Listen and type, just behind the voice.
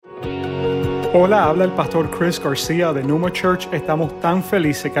Hola, habla el pastor Chris Garcia de Numa Church. Estamos tan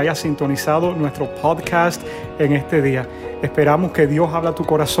felices que hayas sintonizado nuestro podcast en este día. Esperamos que Dios habla a tu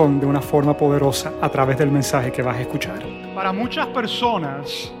corazón de una forma poderosa a través del mensaje que vas a escuchar. Para muchas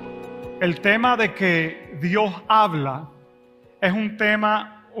personas, el tema de que Dios habla es un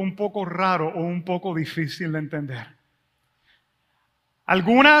tema un poco raro o un poco difícil de entender.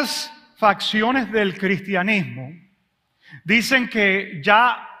 Algunas facciones del cristianismo dicen que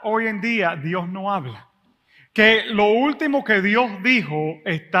ya hoy en día Dios no habla, que lo último que Dios dijo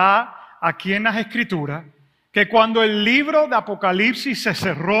está aquí en las Escrituras, que cuando el libro de Apocalipsis se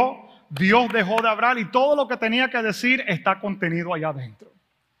cerró, Dios dejó de hablar y todo lo que tenía que decir está contenido allá adentro.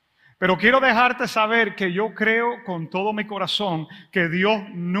 Pero quiero dejarte saber que yo creo con todo mi corazón que Dios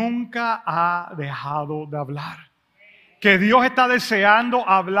nunca ha dejado de hablar. Que Dios está deseando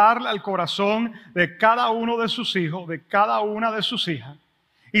hablarle al corazón de cada uno de sus hijos, de cada una de sus hijas.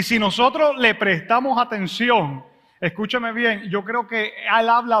 Y si nosotros le prestamos atención, escúchame bien, yo creo que Él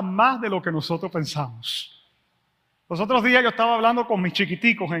habla más de lo que nosotros pensamos. Los otros días yo estaba hablando con mis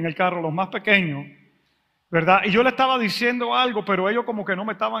chiquiticos en el carro, los más pequeños, ¿verdad? Y yo le estaba diciendo algo, pero ellos como que no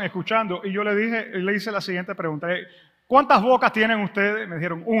me estaban escuchando. Y yo le hice la siguiente pregunta. ¿Cuántas bocas tienen ustedes? Me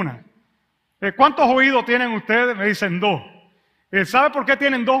dijeron una. ¿Cuántos oídos tienen ustedes? Me dicen dos. ¿Sabe por qué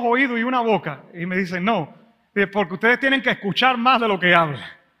tienen dos oídos y una boca? Y me dicen no. Porque ustedes tienen que escuchar más de lo que hablan.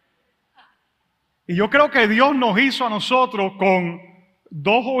 Y yo creo que Dios nos hizo a nosotros con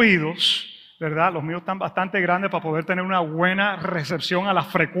dos oídos, ¿verdad? Los míos están bastante grandes para poder tener una buena recepción a la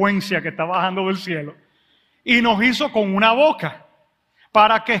frecuencia que está bajando del cielo. Y nos hizo con una boca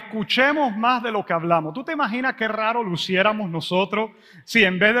para que escuchemos más de lo que hablamos. ¿Tú te imaginas qué raro luciéramos nosotros si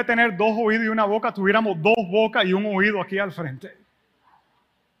en vez de tener dos oídos y una boca, tuviéramos dos bocas y un oído aquí al frente?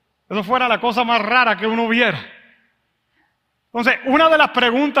 Eso fuera la cosa más rara que uno viera. Entonces, una de las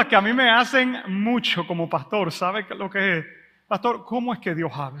preguntas que a mí me hacen mucho como pastor, ¿sabe lo que es? Pastor, ¿cómo es que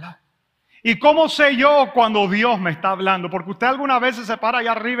Dios habla? ¿Y cómo sé yo cuando Dios me está hablando? Porque usted alguna vez se para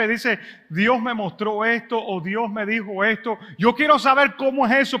allá arriba y dice, Dios me mostró esto o Dios me dijo esto. Yo quiero saber cómo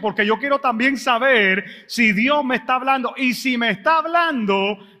es eso, porque yo quiero también saber si Dios me está hablando. Y si me está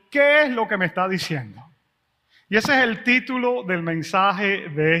hablando, ¿qué es lo que me está diciendo? Y ese es el título del mensaje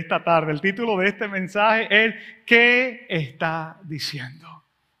de esta tarde. El título de este mensaje es ¿qué está diciendo?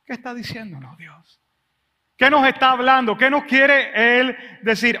 ¿Qué está diciéndonos Dios? ¿Qué nos está hablando? ¿Qué nos quiere Él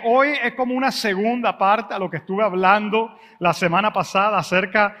decir? Hoy es como una segunda parte a lo que estuve hablando la semana pasada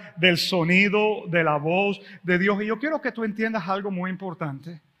acerca del sonido de la voz de Dios. Y yo quiero que tú entiendas algo muy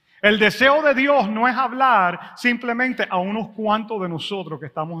importante. El deseo de Dios no es hablar simplemente a unos cuantos de nosotros que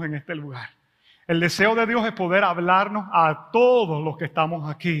estamos en este lugar. El deseo de Dios es poder hablarnos a todos los que estamos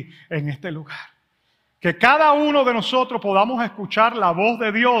aquí en este lugar. Que cada uno de nosotros podamos escuchar la voz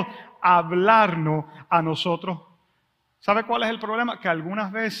de Dios hablarnos a nosotros. ¿Sabe cuál es el problema? Que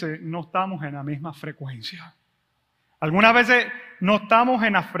algunas veces no estamos en la misma frecuencia. Algunas veces no estamos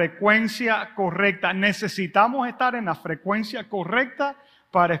en la frecuencia correcta. Necesitamos estar en la frecuencia correcta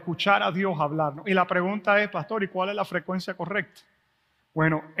para escuchar a Dios hablarnos. Y la pregunta es, pastor, ¿y cuál es la frecuencia correcta?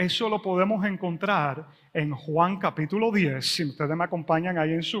 Bueno, eso lo podemos encontrar en Juan capítulo 10, si ustedes me acompañan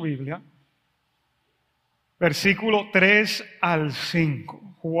ahí en su Biblia, versículo 3 al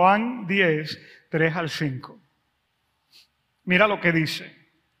 5. Juan 10, 3 al 5. Mira lo que dice.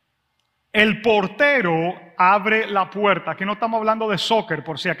 El portero abre la puerta. Aquí no estamos hablando de soccer,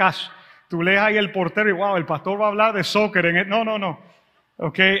 por si acaso. Tú lees ahí el portero y wow, el pastor va a hablar de soccer. No.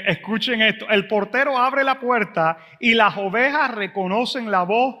 Ok, escuchen esto. El portero abre la puerta y las ovejas reconocen la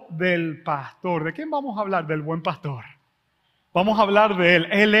voz del pastor. ¿De quién vamos a hablar? Del buen pastor. Vamos a hablar de él.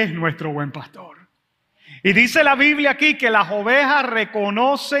 Él es nuestro buen pastor. Y dice la Biblia aquí que las ovejas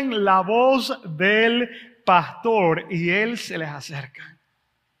reconocen la voz del pastor y él se les acerca.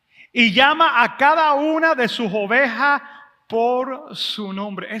 Y llama a cada una de sus ovejas por su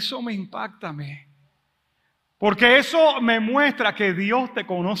nombre. Eso me impacta a mí. Porque eso me muestra que Dios te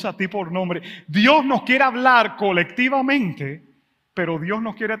conoce a ti por nombre. Dios nos quiere hablar colectivamente, pero Dios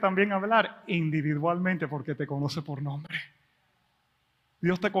nos quiere también hablar individualmente porque te conoce por nombre.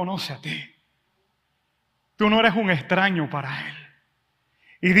 Dios te conoce a ti. Tú no eres un extraño para Él.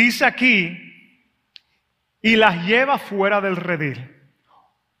 Y dice aquí, y las lleva fuera del redil.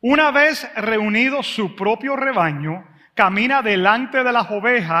 Una vez reunido su propio rebaño, camina delante de las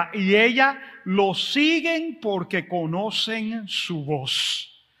ovejas y ellas lo siguen porque conocen su voz.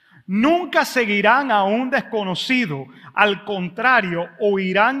 Nunca seguirán a un desconocido, al contrario,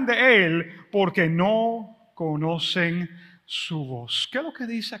 oirán de él porque no conocen su voz. ¿Qué es lo que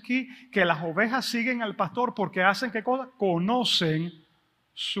dice aquí? Que las ovejas siguen al pastor porque hacen ¿qué cosa? Conocen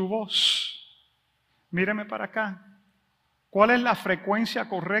su voz. Míreme para acá. ¿Cuál es la frecuencia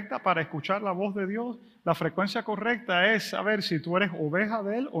correcta para escuchar la voz de Dios? La frecuencia correcta es saber si tú eres oveja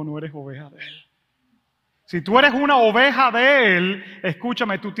de Él o no eres oveja de Él. Si tú eres una oveja de Él,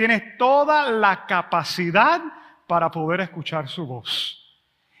 escúchame, tú tienes toda la capacidad para poder escuchar su voz.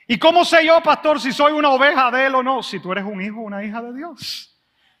 ¿Y cómo sé yo, pastor, si soy una oveja de Él o no? Si tú eres un hijo o una hija de Dios.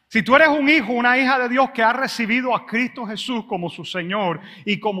 Si tú eres un hijo, una hija de Dios que ha recibido a Cristo Jesús como su Señor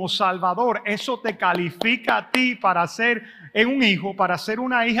y como Salvador, eso te califica a ti para ser un hijo, para ser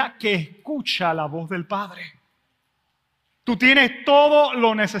una hija que escucha la voz del Padre. Tú tienes todo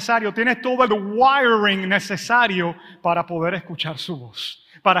lo necesario, tienes todo el wiring necesario para poder escuchar su voz,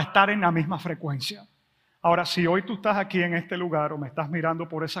 para estar en la misma frecuencia. Ahora, si hoy tú estás aquí en este lugar o me estás mirando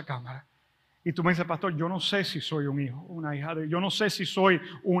por esa cámara, y tú me dices, pastor, yo no sé si soy un hijo, una hija de Dios, yo no sé si soy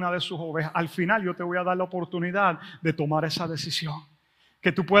una de sus ovejas. Al final yo te voy a dar la oportunidad de tomar esa decisión.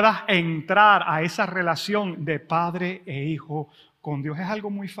 Que tú puedas entrar a esa relación de padre e hijo con Dios. Es algo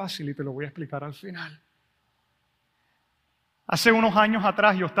muy fácil y te lo voy a explicar al final. Hace unos años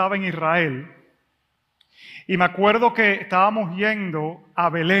atrás yo estaba en Israel y me acuerdo que estábamos yendo a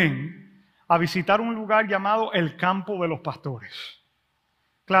Belén a visitar un lugar llamado el Campo de los Pastores.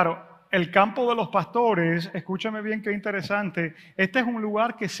 Claro, el Campo de los Pastores, escúchame bien qué interesante, este es un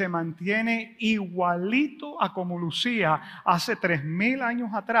lugar que se mantiene igualito a como lucía hace 3000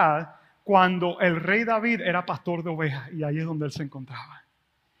 años atrás, cuando el rey David era pastor de ovejas, y ahí es donde él se encontraba.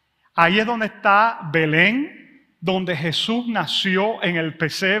 Ahí es donde está Belén, donde Jesús nació en el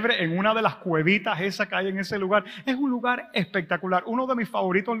pesebre, en una de las cuevitas esas que hay en ese lugar. Es un lugar espectacular, uno de mis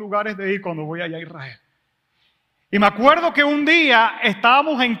favoritos lugares de ir cuando voy allá a Israel. Y me acuerdo que un día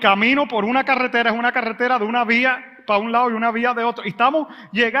estábamos en camino por una carretera, es una carretera de una vía para un lado y una vía de otro. Y estamos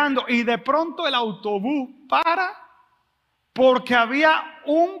llegando y de pronto el autobús para porque había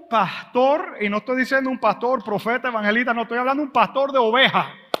un pastor, y no estoy diciendo un pastor, profeta, evangelista, no estoy hablando de un pastor de ovejas,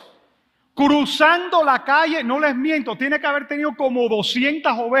 cruzando la calle. No les miento, tiene que haber tenido como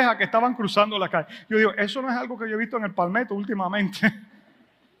 200 ovejas que estaban cruzando la calle. Yo digo, eso no es algo que yo he visto en el Palmetto últimamente.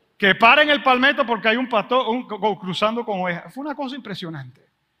 Que paren el Palmetto porque hay un pastor cruzando con ovejas. Fue una cosa impresionante.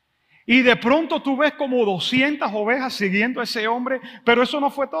 Y de pronto tú ves como 200 ovejas siguiendo a ese hombre, pero eso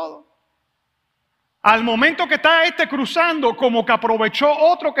no fue todo. Al momento que está cruzando, como que aprovechó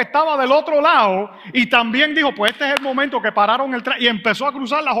otro que estaba del otro lado y también dijo, pues este es el momento que pararon el tren y empezó a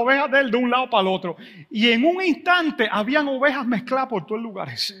cruzar las ovejas de él de un lado para el otro. Y en un instante habían ovejas mezcladas por todo el lugar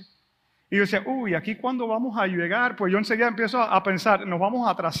ese. Y yo decía, aquí cuando vamos a llegar, pues yo enseguida empiezo a pensar, nos vamos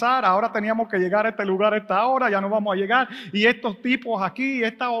a atrasar, ahora teníamos que llegar a este lugar a esta hora, ya no vamos a llegar, y estos tipos aquí,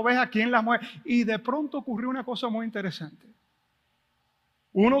 estas ovejas, ¿quién las mueve? Y de pronto ocurrió una cosa muy interesante.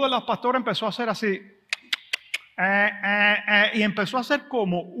 Uno de los pastores empezó a hacer así, y empezó a hacer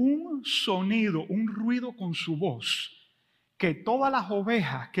como un sonido, un ruido con su voz, que todas las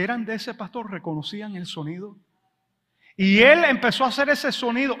ovejas que eran de ese pastor reconocían el sonido. Y él empezó a hacer ese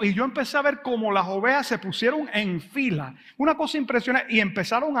sonido y yo empecé a ver cómo las ovejas se pusieron en fila. Una cosa impresionante. Y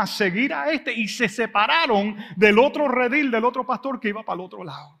empezaron a seguir a y se separaron del otro redil, del otro pastor que iba para el otro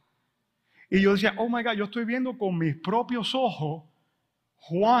lado. Y yo decía, oh my God, yo estoy viendo con mis propios ojos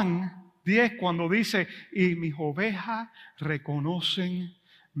Juan 10 cuando dice, y mis ovejas reconocen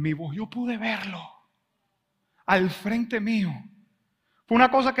mi voz. Yo pude verlo al frente mío. Fue una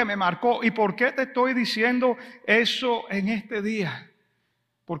cosa que me marcó. ¿Y por qué te estoy diciendo eso en este día?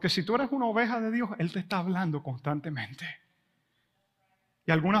 Porque si tú eres una oveja de Dios, Él te está hablando constantemente.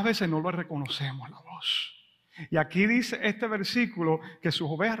 Y algunas veces no lo reconocemos la voz. Y aquí dice este versículo que sus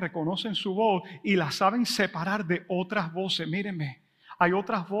ovejas reconocen su voz y la saben separar de otras voces. Mírenme, hay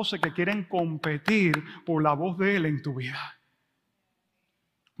otras voces que quieren competir por la voz de Él en tu vida.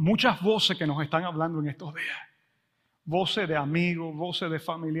 Muchas voces que nos están hablando en estos días. Voces de amigos, voces de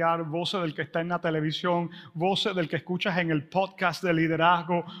familiar, voces del que está en la televisión, voces del que escuchas en el podcast de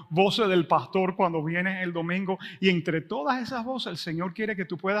liderazgo, voces del pastor cuando viene el domingo. Y entre todas esas voces el Señor quiere que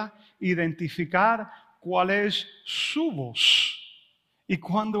tú puedas identificar cuál es su voz y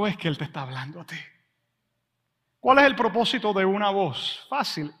cuándo es que Él te está hablando a ti. ¿Cuál es el propósito de una voz?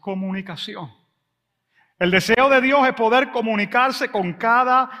 Fácil, comunicación. El deseo de Dios es poder comunicarse con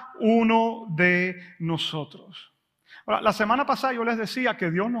cada uno de nosotros. Ahora, la semana pasada yo les decía que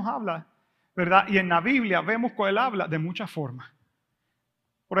Dios nos habla, ¿verdad? Y en la Biblia vemos que Él habla de muchas formas.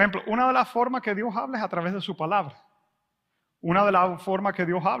 Por ejemplo, una de las formas que Dios habla es a través de su palabra. Una de las formas que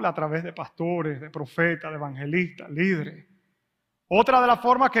Dios habla a través de pastores, de profetas, de evangelistas, líderes. Otra de las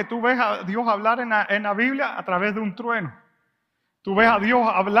formas que tú ves a Dios hablar en la Biblia a través de un trueno. Tú ves a Dios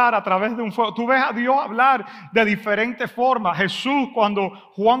hablar a través de un fuego. Tú ves a Dios hablar de diferentes formas. Jesús, cuando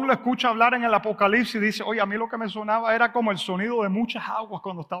Juan lo escucha hablar en el Apocalipsis, dice, oye, a mí lo que me sonaba era como el sonido de muchas aguas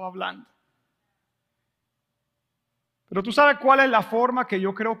cuando estaba hablando. Pero tú sabes cuál es la forma que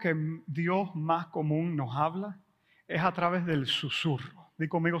yo creo que Dios más común nos habla. Es a través del susurro. Di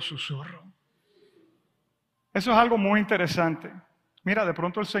conmigo susurro. Eso es algo muy interesante. Mira, de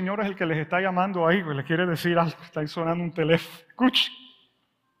pronto el Señor es el que les está llamando ahí, pues le quiere decir algo, está ahí sonando un teléfono. Escuchen.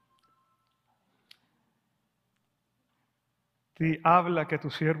 Sí, habla que tu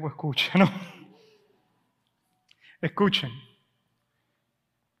siervo escuche, ¿no? Escuchen.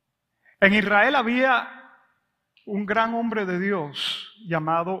 En Israel había un gran hombre de Dios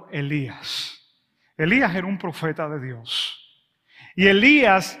llamado Elías. Elías era un profeta de Dios. Y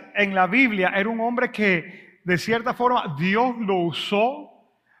Elías en la Biblia era un hombre que de cierta forma Dios lo usó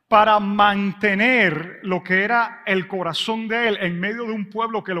para mantener lo que era el corazón de él en medio de un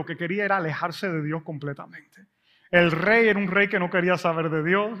pueblo que lo que quería era alejarse de Dios completamente. El rey era un rey que no quería saber de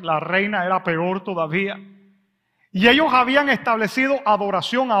Dios, la reina era peor todavía. Y ellos habían establecido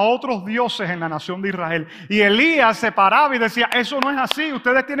adoración a otros dioses en la nación de Israel. Y Elías se paraba y decía, eso no es así,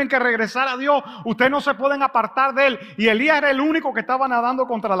 ustedes tienen que regresar a Dios, ustedes no se pueden apartar de él. Y Elías era el único que estaba nadando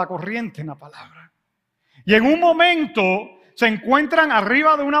contra la corriente en la palabra. Y en un momento se encuentran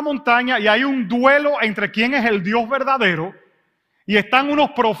arriba de una montaña y hay un duelo entre quién es el Dios verdadero. Y están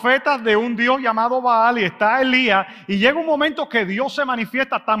unos profetas de un Dios llamado Baal y está Elías. Y llega un momento que Dios se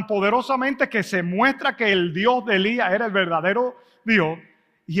manifiesta tan poderosamente que se muestra que el Dios de Elías era el verdadero Dios.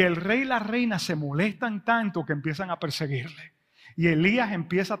 Y el rey y la reina se molestan tanto que empiezan a perseguirle. Y Elías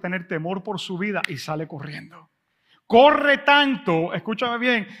empieza a tener temor por su vida y sale corriendo. Corre tanto, escúchame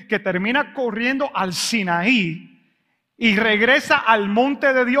bien, que termina corriendo al Sinaí. Y regresa al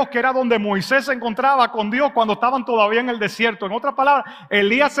monte de Dios, que era donde Moisés se encontraba con Dios cuando estaban todavía en el desierto. En otras palabras,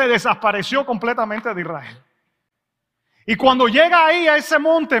 Elías se desapareció completamente de Israel. Y cuando llega ahí a ese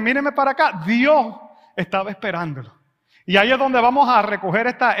monte, mírenme para acá, Dios estaba esperándolo. Y ahí es donde vamos a recoger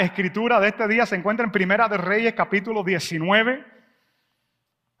esta escritura de este día. Se encuentra en Primera de Reyes, capítulo 19.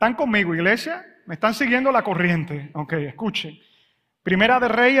 ¿Están conmigo, iglesia? ¿Me están siguiendo la corriente? Ok, escuchen. Primera de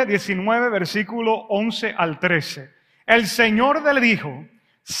Reyes 19, versículo 11 al 13. El Señor le dijo,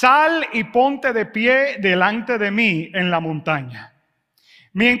 sal y ponte de pie delante de mí en la montaña.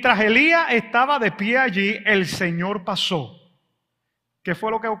 Mientras Elías estaba de pie allí, el Señor pasó. ¿Qué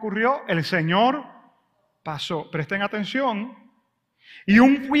fue lo que ocurrió? El Señor pasó. Presten atención. Y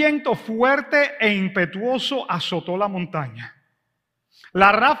un viento fuerte e impetuoso azotó la montaña.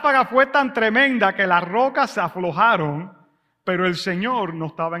 La ráfaga fue tan tremenda que las rocas se aflojaron, pero el Señor no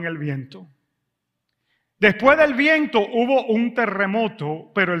estaba en el viento. Después del viento hubo un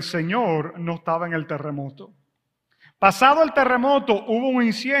terremoto, pero el Señor no estaba en el terremoto. Pasado el terremoto hubo un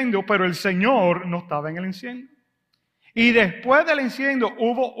incendio, pero el Señor no estaba en el incendio. Y después del incendio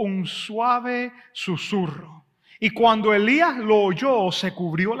hubo un suave susurro. Y cuando Elías lo oyó, se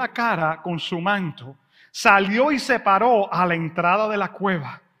cubrió la cara con su manto, salió y se paró a la entrada de la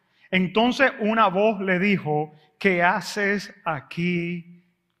cueva. Entonces una voz le dijo, ¿qué haces aquí,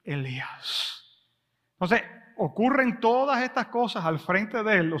 Elías? Entonces, ocurren todas estas cosas al frente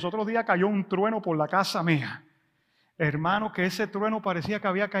de él. Los otros días cayó un trueno por la casa mía. Hermano, que ese trueno parecía que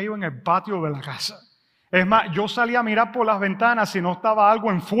había caído en el patio de la casa. Es más, yo salí a mirar por las ventanas si no estaba algo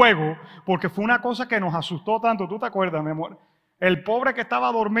en fuego, porque fue una cosa que nos asustó tanto. ¿Tú te acuerdas, mi amor? El pobre que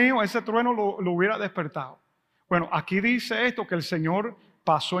estaba dormido, ese trueno lo hubiera despertado. Bueno, aquí dice esto, que el Señor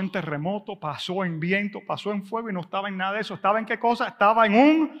pasó en terremoto, pasó en viento, pasó en fuego y no estaba en nada de eso. ¿Estaba en qué cosa? Estaba en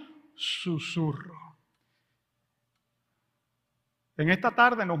un susurro. En esta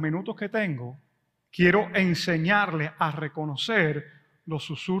tarde, en los minutos que tengo, quiero enseñarle a reconocer los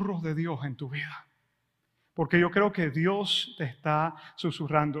susurros de Dios en tu vida. Porque yo creo que Dios te está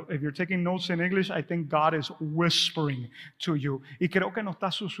susurrando. If you're taking notes in English, I think God is whispering to you. Y creo que nos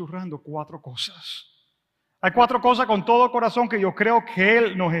está susurrando 4 cosas. Hay 4 cosas con todo corazón que yo creo que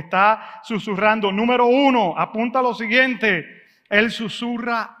Él nos está susurrando. Número 1, apunta lo siguiente. Él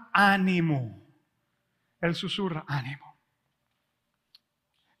susurra ánimo. Él susurra ánimo.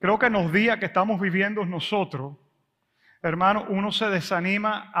 Creo que en los días que estamos viviendo nosotros, hermano, uno se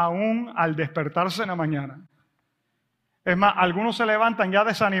desanima aún al despertarse en la mañana. Es más, algunos se levantan ya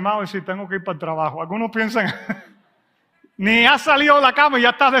desanimados y dicen, tengo que ir para el trabajo. Algunos piensan, ni has salido de la cama y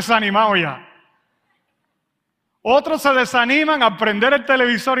ya estás desanimado ya. Otros se desaniman al prender el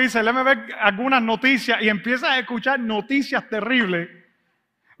televisor y dicen, déjame ver algunas noticias y empiezan a escuchar noticias terribles.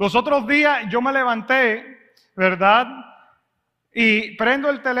 Los otros días yo me levanté, ¿verdad? Y prendo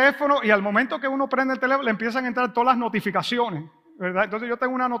el teléfono y al momento que uno prende el teléfono le empiezan a entrar todas las notificaciones, ¿verdad? Entonces yo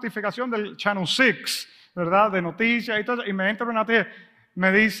tengo una notificación del Channel 6, ¿verdad? De noticias y todo, y me entra una noticia,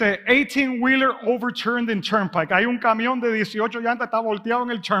 me dice 18-wheeler overturned in Turnpike. Hay un camión de 18 llantas, está volteado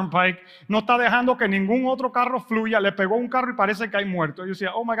en el Turnpike, no está dejando que ningún otro carro fluya, le pegó un carro y parece que hay muerto. Yo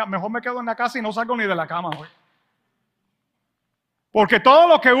decía, oh my God, mejor me quedo en la casa y no salgo ni de la cama hoy. Porque todo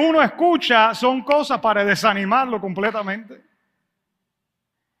lo que uno escucha son cosas para desanimarlo completamente.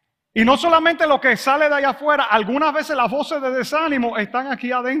 Y no solamente lo que sale de allá afuera, algunas veces las voces de desánimo están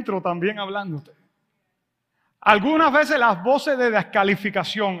aquí adentro también hablándote. Algunas veces las voces de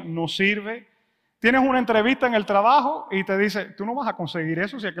descalificación no sirven. Tienes una entrevista en el trabajo y te dice, tú no vas a conseguir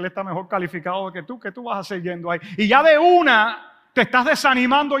eso si aquel está mejor calificado que tú vas a seguir yendo ahí. Y ya de una te estás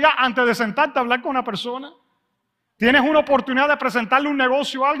desanimando ya antes de sentarte a hablar con una persona. Tienes una oportunidad de presentarle un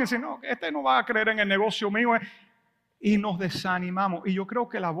negocio a alguien y decir, no, este no va a creer en el negocio mío. Y nos desanimamos. Y yo creo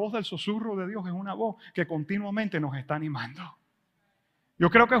que la voz del susurro de Dios es una voz que continuamente nos está animando.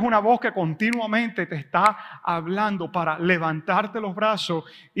 Yo creo que es una voz que continuamente te está hablando para levantarte los brazos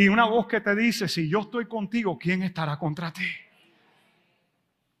y una voz que te dice, si yo estoy contigo, ¿quién estará contra ti?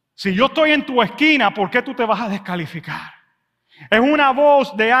 Si yo estoy en tu esquina, ¿por qué tú te vas a descalificar? Es una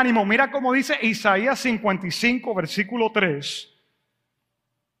voz de ánimo. Mira cómo dice Isaías 55, versículo 3.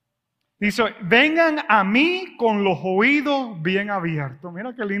 Dice, vengan a mí con los oídos bien abiertos.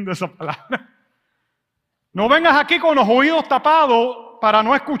 Mira qué linda esa palabra. No vengas aquí con los oídos tapados para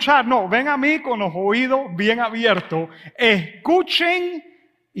no escuchar. No, ven a mí con los oídos bien abiertos. Escuchen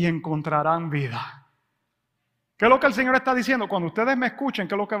y encontrarán vida. ¿Qué es lo que el Señor está diciendo? Cuando ustedes me escuchen,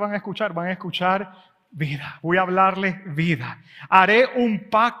 ¿qué es lo que van a escuchar? Van a escuchar vida. Voy a hablarles vida. Haré un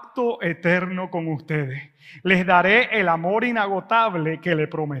pacto eterno con ustedes. Les daré el amor inagotable que le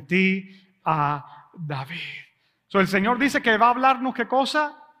prometí a David. El Señor dice que va a hablarnos ¿qué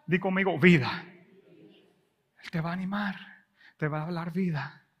cosa? Di conmigo, vida. Él te va a animar, te va a hablar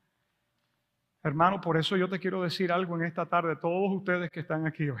vida. Hermano, por eso yo te quiero decir algo en esta tarde, todos ustedes que están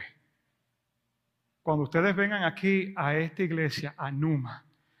aquí hoy. Cuando ustedes vengan aquí a esta iglesia, a Numa,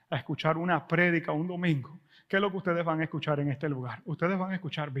 a escuchar una prédica un domingo, ¿qué es lo que ustedes van a escuchar en este lugar? Ustedes van a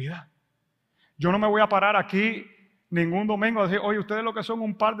escuchar vida. Yo no me voy a parar aquí ningún domingo a decir, oye, ustedes lo que son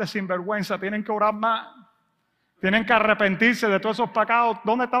un par de sinvergüenza, tienen que orar más, tienen que arrepentirse de todos esos pecados.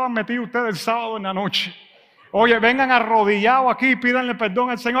 ¿Dónde estaban metidos ustedes el sábado en la noche? Oye, vengan arrodillados aquí y pídanle perdón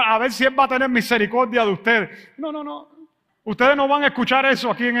al Señor, a ver si Él va a tener misericordia de ustedes. No. Ustedes no van a escuchar eso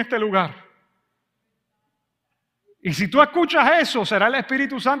aquí en este lugar. Y si tú escuchas eso, será el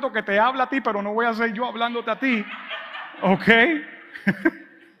Espíritu Santo que te habla a ti, pero no voy a ser yo hablándote a ti. ¿Ok?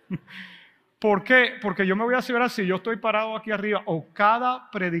 ¿Por qué? Porque yo me voy a asegurar si yo estoy parado aquí arriba o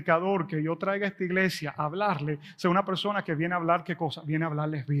cada predicador que yo traiga a esta iglesia a hablarle, sea una persona que viene a hablar ¿qué cosa? Viene a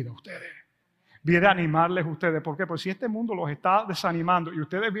hablarles vida a ustedes. Viene a animarles a ustedes. ¿Por qué? Pues si este mundo los está desanimando y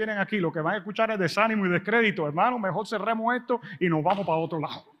ustedes vienen aquí, lo que van a escuchar es desánimo y descrédito. Hermano, mejor cerremos esto y nos vamos para otro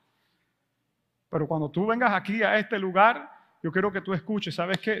lado. Pero cuando tú vengas aquí a este lugar, yo quiero que tú escuches,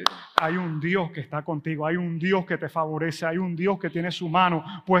 ¿sabes qué? Hay un Dios que está contigo, hay un Dios que te favorece, hay un Dios que tiene su mano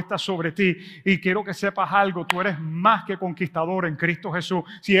puesta sobre ti. Y quiero que sepas algo, tú eres más que conquistador en Cristo Jesús.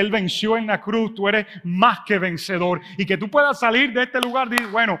 Si Él venció en la cruz, tú eres más que vencedor. Y que tú puedas salir de este lugar y decir,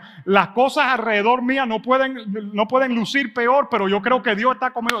 bueno, las cosas alrededor mía no pueden lucir peor, pero yo creo que Dios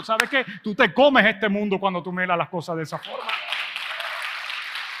está conmigo. ¿Sabes qué? Tú te comes este mundo cuando tú miras las cosas de esa forma.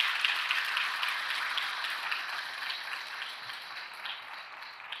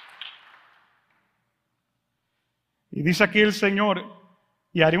 Y dice aquí el Señor,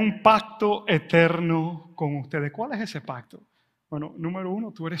 y haré un pacto eterno con ustedes. ¿Cuál es ese pacto? Bueno, número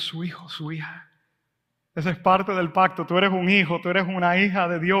uno, tú eres su hijo, su hija. Esa es parte del pacto. Tú eres un hijo, tú eres una hija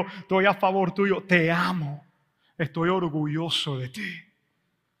de Dios. Estoy a favor tuyo, te amo. Estoy orgulloso de ti.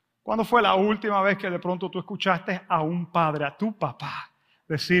 ¿Cuándo fue la última vez que de pronto tú escuchaste a un padre, a tu papá,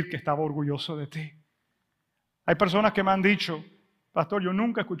 decir que estaba orgulloso de ti? Hay personas que me han dicho, pastor, yo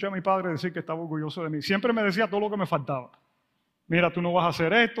nunca escuché a mi padre decir que estaba orgulloso de mí. Siempre me decía todo lo que me faltaba. Mira, tú no vas a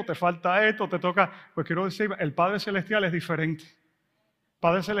hacer esto, te falta esto, te toca. Pues quiero decir, el Padre Celestial es diferente. El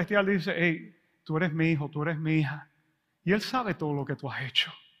Padre Celestial dice, hey, tú eres mi hijo, tú eres mi hija. Y Él sabe todo lo que tú has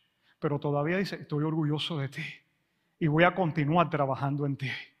hecho. Pero todavía dice, estoy orgulloso de ti. Y voy a continuar trabajando en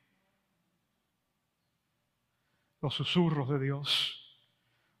ti. Los susurros de Dios.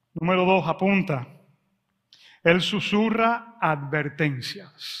 Número 2, apunta. Él susurra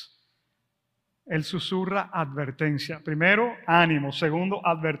advertencias. Él susurra advertencia. Primero, ánimo. Segundo,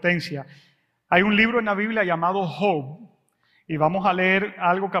 advertencia. Hay un libro en la Biblia llamado Job. Y vamos a leer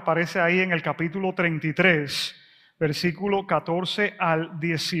algo que aparece ahí en el capítulo 33, versículo 14 al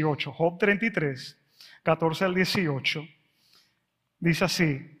 18. Job 33, 14 al 18. Dice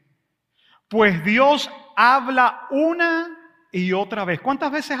así, pues Dios habla una y otra vez.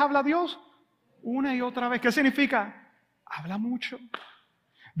 ¿Cuántas veces habla Dios? Una y otra vez. ¿Qué significa? Habla mucho.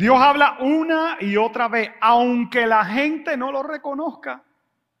 Dios habla una y otra vez, aunque la gente no lo reconozca.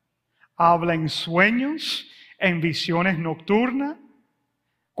 Habla en sueños, en visiones nocturnas.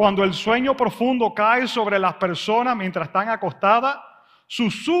 Cuando el sueño profundo cae sobre las personas mientras están acostadas,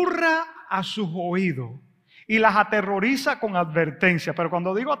 susurra a sus oídos y las aterroriza con advertencia. Pero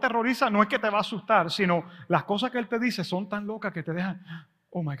cuando digo aterroriza, no es que te va a asustar, sino las cosas que Él te dice son tan locas que te dejan,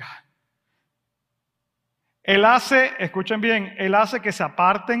 oh my God. Él hace, escuchen bien, Él hace que se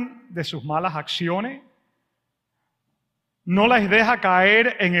aparten de sus malas acciones, no les deja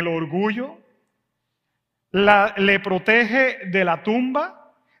caer en el orgullo, le protege de la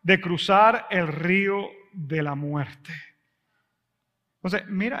tumba, de cruzar el río de la muerte. Entonces,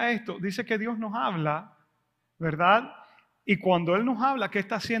 mira esto, dice que Dios nos habla, ¿verdad? Y cuando Él nos habla, ¿qué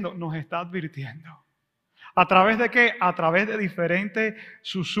está haciendo? Nos está advirtiendo. ¿A través de qué? A través de diferentes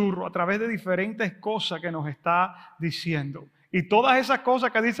susurros, a través de diferentes cosas que nos está diciendo. Y todas esas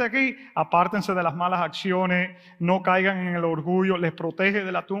cosas que dice aquí, apártense de las malas acciones, no caigan en el orgullo, les protege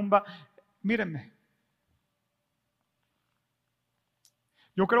de la tumba. Mírenme.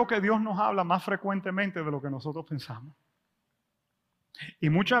 Yo creo que Dios nos habla más frecuentemente de lo que nosotros pensamos. Y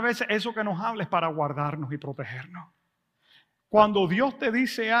muchas veces eso que nos habla es para guardarnos y protegernos. Cuando Dios te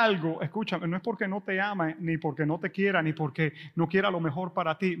dice algo, escúchame, no es porque no te ama, ni porque no te quiera, ni porque no quiera lo mejor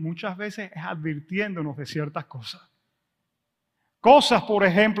para ti. Muchas veces es advirtiéndonos de ciertas cosas. Cosas, por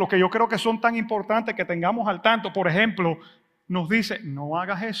ejemplo, que yo creo que son tan importantes que tengamos al tanto. Por ejemplo, nos dice, no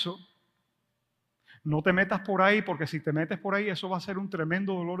hagas eso. No te metas por ahí, porque si te metes por ahí, eso va a ser un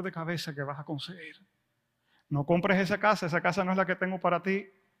tremendo dolor de cabeza que vas a conseguir. No compres esa casa no es la que tengo para ti.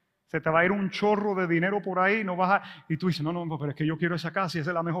 Se te va a ir un chorro de dinero por ahí, no vas a... Y tú dices, no, pero es que yo quiero esa casa y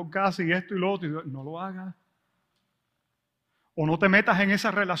esa es la mejor casa y esto y lo otro. Y no lo hagas. O no te metas en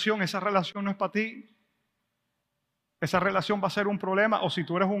esa relación no es para ti. Esa relación va a ser un problema. O si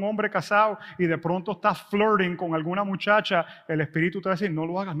tú eres un hombre casado y de pronto estás flirting con alguna muchacha, el Espíritu te va a decir, no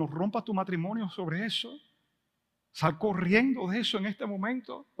lo hagas, no rompas tu matrimonio sobre eso. Sal corriendo de eso en este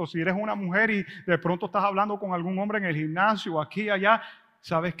momento. O si eres una mujer y de pronto estás hablando con algún hombre en el gimnasio, aquí, allá,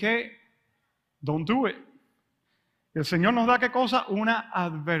 ¿sabes qué? Don't do it. El Señor nos da ¿qué cosa? Una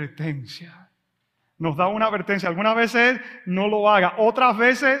advertencia. Nos da una advertencia. Algunas veces no lo haga. Otras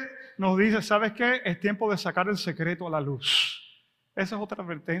veces nos dice, ¿sabes qué? Es tiempo de sacar el secreto a la luz. Esa es otra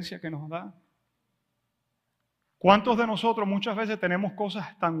advertencia que nos da. ¿Cuántos de nosotros muchas veces tenemos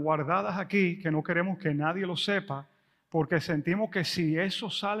cosas tan guardadas aquí que no queremos que nadie lo sepa porque sentimos que si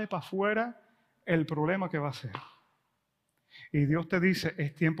eso sale para afuera, el problema que va a ser? Y Dios te dice,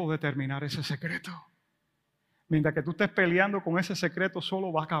 es tiempo de terminar ese secreto. Mientras que tú estés peleando con ese secreto,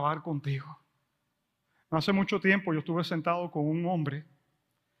 solo va a acabar contigo. No hace mucho tiempo yo estuve sentado con un hombre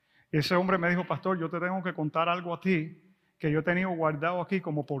y ese hombre me dijo, pastor, yo te tengo que contar algo a ti que yo he tenido guardado aquí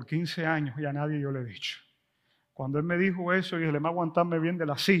como por 15 años y a nadie yo le he dicho. Cuando él me dijo eso, yo dije, le me aguantarme bien de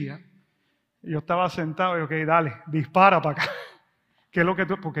la silla. Y yo estaba sentado y dije, ok, dale, dispara para acá. ¿Qué es lo que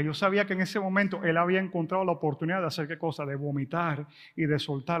tú? Porque yo sabía que en ese momento él había encontrado la oportunidad de hacer qué cosa, de vomitar y de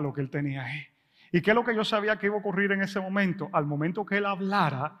soltar lo que él tenía ahí. ¿Y qué es lo que yo sabía que iba a ocurrir en ese momento? Al momento que él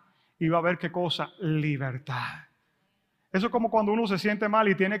hablara, iba a haber qué cosa, libertad. Eso es como cuando uno se siente mal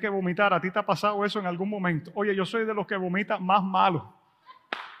y tiene que vomitar. ¿A ti te ha pasado eso en algún momento? Oye, yo soy de los que vomita más malo.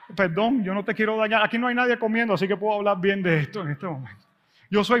 Perdón, yo no te quiero dañar. Aquí no hay nadie comiendo, así que puedo hablar bien de esto en este momento.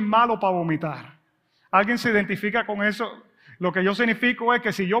 Yo soy malo para vomitar. ¿Alguien se identifica con eso? Lo que yo significo es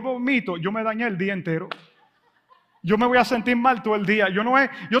que si yo vomito, yo me dañé el día entero. Yo me voy a sentir mal todo el día.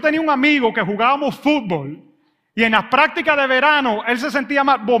 Yo tenía un amigo que jugábamos fútbol y en las prácticas de verano él se sentía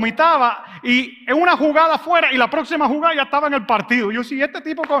mal, vomitaba y en una jugada fuera y la próxima jugada ya estaba en el partido. Yo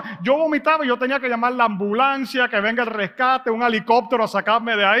yo vomitaba y yo tenía que llamar la ambulancia, que venga el rescate, un helicóptero a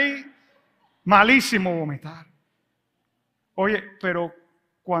sacarme de ahí. Malísimo vomitar. Oye, pero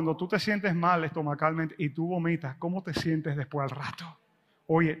cuando tú te sientes mal estomacalmente y tú vomitas, ¿cómo te sientes después al rato?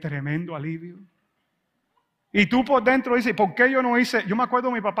 Oye, tremendo alivio. Y tú por dentro dices, ¿por qué yo no hice? Yo me acuerdo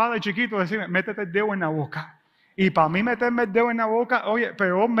de mi papá de chiquito decirme, métete el dedo en la boca. Y para mí meterme el dedo en la boca, oye,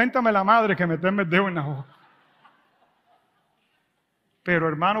 peor méntame la madre que meterme el dedo en la boca. Pero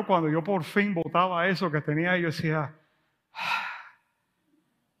hermano, cuando yo por fin botaba eso que tenía, yo decía,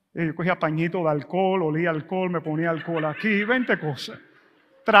 y yo cogía pañito de alcohol, olía alcohol, me ponía alcohol aquí, 20 cosas.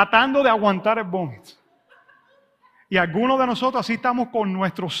 Tratando de aguantar el vómito. Y algunos de nosotros así estamos con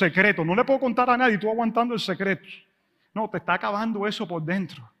nuestros secretos. No le puedo contar a nadie, tú aguantando el secreto. No, te está acabando eso por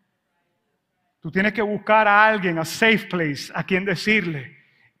dentro. Tú tienes que buscar a alguien, a safe place, a quien decirle,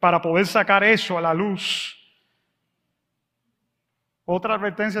 para poder sacar eso a la luz. Otra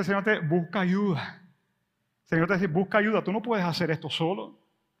advertencia, el Señor te dice, busca ayuda. El Señor te dice, busca ayuda, tú no puedes hacer esto solo.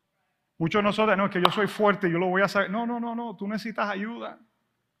 Muchos de nosotros, no, es que yo soy fuerte, yo lo voy a hacer. No, tú necesitas ayuda.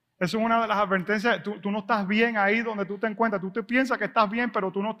 Eso es una de las advertencias. Tú no estás bien ahí donde tú te encuentras. Tú te piensas que estás bien,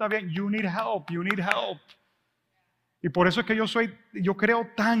 pero tú no estás bien. You need help. Y por eso es que yo creo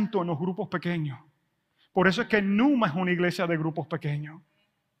tanto en los grupos pequeños. Por eso es que Numa es una iglesia de grupos pequeños.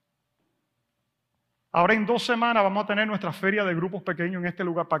 Ahora en 2 semanas vamos a tener nuestra feria de grupos pequeños en este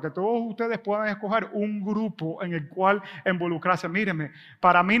lugar para que todos ustedes puedan escoger un grupo en el cual involucrarse. Mírenme,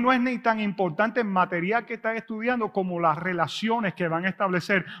 para mí no es ni tan importante el material que están estudiando como las relaciones que van a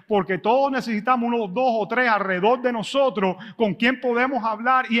establecer, porque todos necesitamos unos 2 o 3 alrededor de nosotros con quien podemos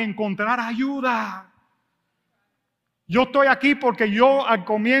hablar y encontrar ayuda. Yo estoy aquí porque yo al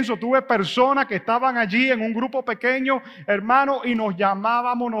comienzo tuve personas que estaban allí en un grupo pequeño, hermano, y nos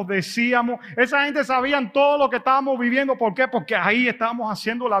llamábamos, nos decíamos. Esa gente sabían todo lo que estábamos viviendo. ¿Por qué? Porque ahí estábamos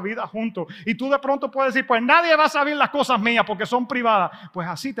haciendo la vida juntos. Y tú de pronto puedes decir, pues nadie va a saber las cosas mías porque son privadas. Pues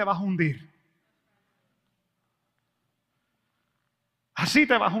así te vas a hundir. Así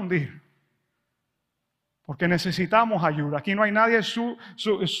te vas a hundir. Porque necesitamos ayuda. Aquí no hay nadie,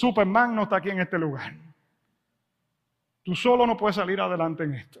 Superman no está aquí en este lugar. Tú solo no puedes salir adelante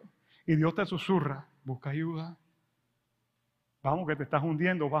en esto. Y Dios te susurra, busca ayuda. Vamos, que te estás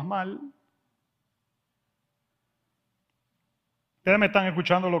hundiendo, vas mal. Ustedes me están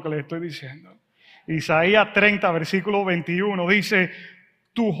escuchando lo que les estoy diciendo. Isaías 30, versículo 21 dice,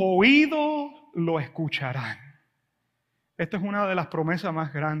 tus oídos lo escucharán. Esta es una de las promesas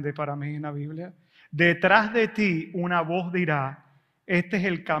más grandes para mí en la Biblia. Detrás de ti una voz dirá, este es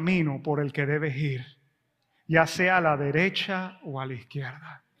el camino por el que debes ir. Ya sea a la derecha o a la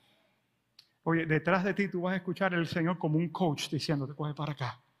izquierda. Oye, detrás de ti tú vas a escuchar al Señor como un coach diciéndote, coge para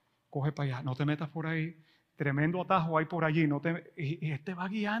acá, coge para allá, no te metas por ahí, tremendo atajo hay por allí, y Él te va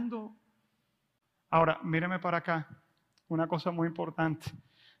guiando. Ahora, míreme para acá, una cosa muy importante.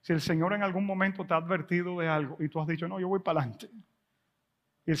 Si el Señor en algún momento te ha advertido de algo y tú has dicho, no, yo voy para adelante,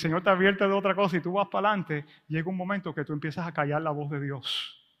 y el Señor te advierte de otra cosa y tú vas para adelante, llega un momento que tú empiezas a callar la voz de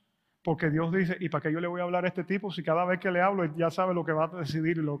Dios. Porque Dios dice, ¿y para qué yo le voy a hablar a este tipo si cada vez que le hablo él ya sabe lo que va a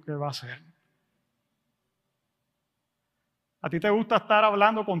decidir y lo que va a hacer? A ti te gusta estar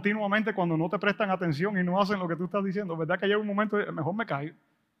hablando continuamente cuando no te prestan atención y no hacen lo que tú estás diciendo. ¿Verdad que llega un momento de, mejor me callo?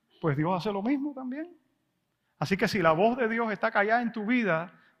 Pues Dios hace lo mismo también. Así que si la voz de Dios está callada en tu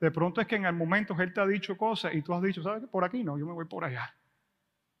vida, de pronto es que en el momento Él te ha dicho cosas y tú has dicho, ¿sabes qué? Por aquí no, yo me voy por allá.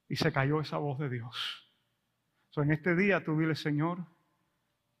 Y se cayó esa voz de Dios. En este día tú dile, Señor,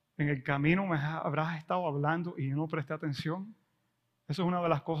 en el camino me habrás estado hablando y yo no presté atención. Esa es una de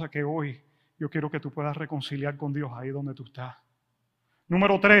las cosas que hoy yo quiero que tú puedas reconciliar con Dios ahí donde tú estás.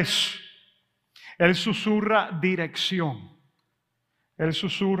 Número 3, Él susurra dirección. Él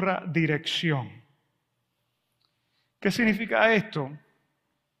susurra dirección. ¿Qué significa esto?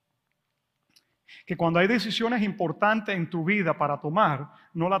 Que cuando hay decisiones importantes en tu vida para tomar,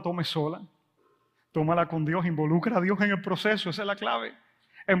 no la tomes sola. Tómala con Dios, involucra a Dios en el proceso, esa es la clave.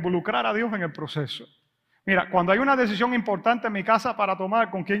 Involucrar a Dios en el proceso. Mira, cuando hay una decisión importante en mi casa para tomar,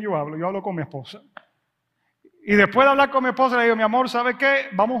 ¿con quién yo hablo? Yo hablo con mi esposa. Y después de hablar con mi esposa, le digo, mi amor, ¿sabes qué?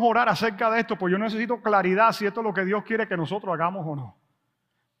 Vamos a orar acerca de esto, pues yo necesito claridad si esto es lo que Dios quiere que nosotros hagamos o no.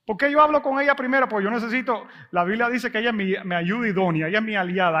 ¿Por qué yo hablo con ella primero? Pues yo necesito, la Biblia dice que ella es mi ayuda idónea, ella es mi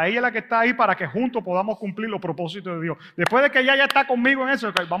aliada, ella es la que está ahí para que juntos podamos cumplir los propósitos de Dios. Después de que ella ya está conmigo en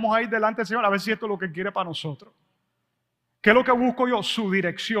eso, vamos a ir delante del Señor a ver si esto es lo que Él quiere para nosotros. ¿Qué es lo que busco yo? Su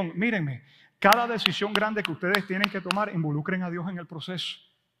dirección. Mírenme, cada decisión grande que ustedes tienen que tomar, involucren a Dios en el proceso.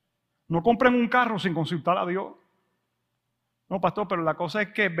 No compren un carro sin consultar a Dios. No, pastor, pero la cosa es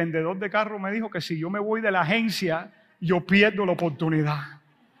que el vendedor de carro me dijo que si yo me voy de la agencia, yo pierdo la oportunidad.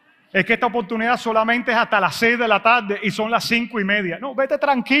 Es que esta oportunidad solamente es hasta las 6 de la tarde y son las 5:30. No, vete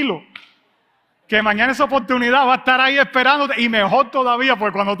tranquilo. Que mañana esa oportunidad va a estar ahí esperándote y mejor todavía,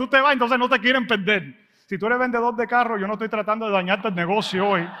 porque cuando tú te vas, entonces no te quieren perder. Si tú eres vendedor de carro, yo no estoy tratando de dañarte el negocio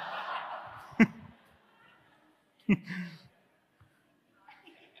hoy.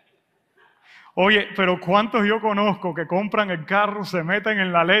 Oye, pero ¿cuántos yo conozco que compran el carro, se meten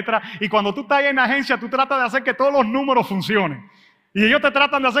en la letra y cuando tú estás ahí en la agencia, tú tratas de hacer que todos los números funcionen? Y ellos te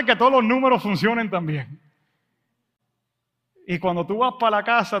tratan de hacer que todos los números funcionen también. Y cuando tú vas para la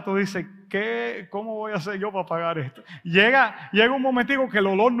casa, tú dices, ¿cómo voy a hacer yo para pagar esto? Llega un momentico que el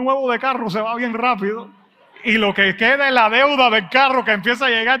olor nuevo de carro se va bien rápido y lo que queda es la deuda del carro que empieza a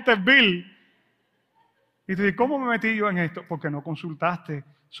llegarte el bill. Y tú dices, ¿cómo me metí yo en esto? Porque no consultaste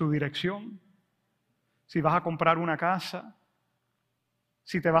su dirección. si vas a comprar una casa,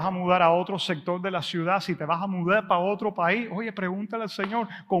 si te vas a mudar a otro sector de la ciudad, si te vas a mudar para otro país. Oye, pregúntale al Señor,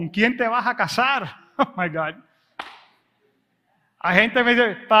 ¿con quién te vas a casar? Oh my God. Hay gente que me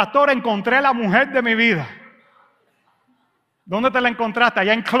dice, pastor, encontré la mujer de mi vida. ¿Dónde te la encontraste?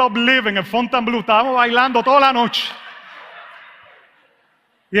 Allá en Club Living, en Fontainebleau. Estábamos bailando toda la noche.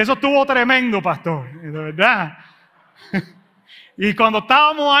 Y eso estuvo tremendo, pastor. De verdad. Y cuando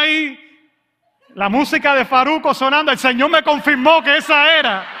estábamos ahí, la música de Farruko sonando, el Señor me confirmó que esa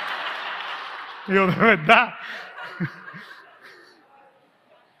era. Y yo, de verdad.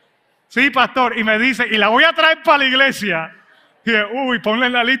 Sí, pastor. Y me dice, y la voy a traer para la iglesia. Y yo, uy, ponle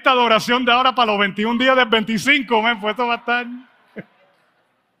en la lista de oración de ahora para los 21 días del 25, pues esto va a estar.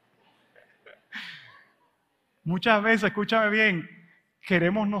 Muchas veces, escúchame bien,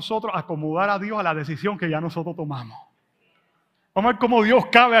 queremos nosotros acomodar a Dios a la decisión que ya nosotros tomamos. Vamos a ver cómo Dios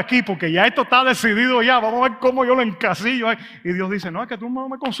cabe aquí, porque ya esto está decidido ya. Vamos a ver cómo yo lo encasillo. Y Dios dice, no, es que tú no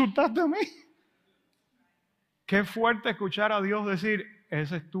me consultaste a mí. Qué fuerte escuchar a Dios decir,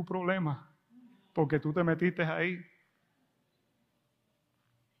 ese es tu problema, porque tú te metiste ahí.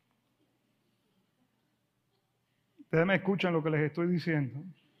 Ustedes me escuchan lo que les estoy diciendo.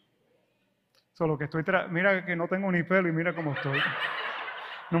 Solo que mira que no tengo ni pelo y mira cómo estoy.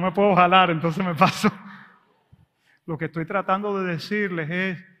 No me puedo jalar, entonces me paso. Lo que estoy tratando de decirles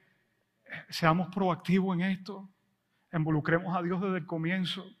es, seamos proactivos en esto. Involucremos a Dios desde el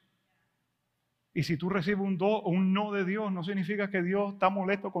comienzo. Y si tú recibes un no de Dios, no significa que Dios está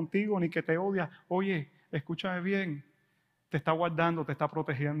molesto contigo ni que te odia. Oye, escúchame bien, te está guardando, te está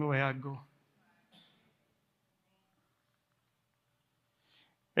protegiendo de algo.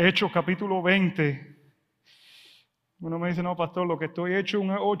 Hechos capítulo 20. Uno me dice, no, pastor, lo que estoy hecho es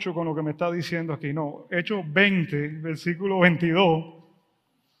un 8 con lo que me está diciendo aquí. No, Hechos 20, versículo 22.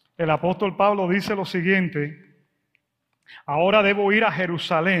 El apóstol Pablo dice lo siguiente: ahora debo ir a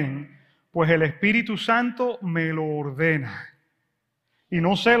Jerusalén, pues el Espíritu Santo me lo ordena. Y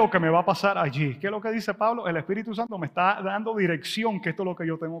no sé lo que me va a pasar allí. ¿Qué es lo que dice Pablo? El Espíritu Santo me está dando dirección, que esto es lo que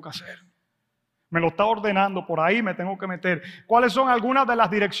yo tengo que hacer. Me lo está ordenando, por ahí me tengo que meter. ¿Cuáles son algunas de las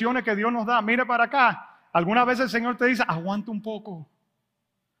direcciones que Dios nos da? Mire para acá. Algunas veces el Señor te dice, aguanta un poco.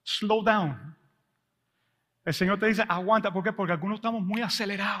 Slow down. El Señor te dice, aguanta. ¿Por qué? Porque algunos estamos muy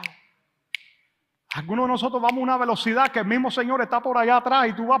acelerados. Algunos de nosotros vamos a una velocidad que el mismo Señor está por allá atrás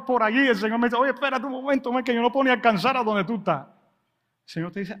y tú vas por allí. El Señor me dice, oye, espérate un momento, que yo no puedo ni alcanzar a donde tú estás. El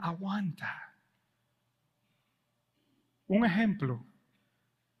Señor te dice, aguanta. Un ejemplo.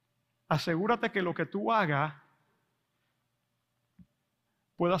 Asegúrate que lo que tú hagas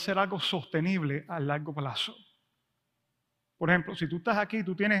pueda ser algo sostenible a largo plazo. Por ejemplo, si tú estás aquí,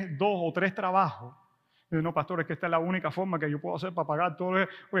 tú tienes 2 o 3 trabajos. Y dices, no, pastor, es que esta es la única forma que yo puedo hacer para pagar todo.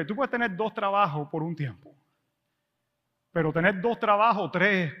 Oye, tú puedes tener 2 trabajos por un tiempo. Pero tener 2 trabajos,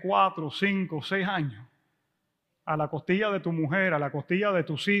 3, 4, 5, 6 años, a la costilla de tu mujer, a la costilla de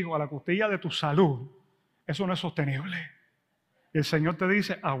tus hijos, a la costilla de tu salud, eso no es sostenible. Y el Señor te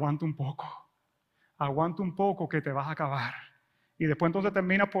dice, aguanta un poco que te vas a acabar. Y después entonces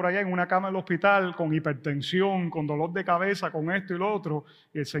terminas por allá en una cama del hospital con hipertensión, con dolor de cabeza, con esto y lo otro.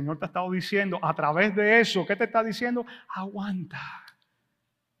 Y el Señor te ha estado diciendo, a través de eso, ¿qué te está diciendo? Aguanta.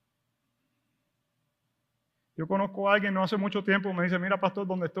 Yo conozco a alguien no hace mucho tiempo, me dice, mira pastor,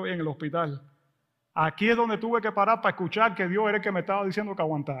 ¿dónde estoy? En el hospital. Aquí es donde tuve que parar para escuchar que Dios era el que me estaba diciendo que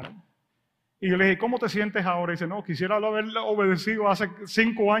aguantara. Y yo le dije, ¿cómo te sientes ahora? Y dice, no, quisiera haberle obedecido hace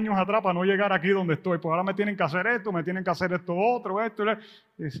 5 años atrás para no llegar aquí donde estoy. Pues ahora me tienen que hacer esto, me tienen que hacer esto otro, esto.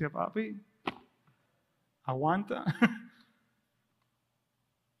 Y decía, papi, aguanta.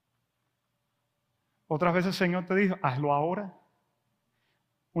 Otras veces el Señor te dijo, hazlo ahora.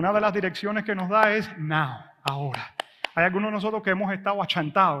 Una de las direcciones que nos da es now, ahora. Hay algunos de nosotros que hemos estado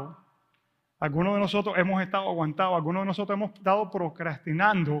achantados. Algunos de nosotros hemos estado aguantados, algunos de nosotros hemos estado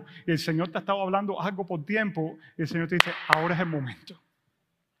procrastinando y el Señor te ha estado hablando algo por tiempo y el Señor te dice, ahora es el momento,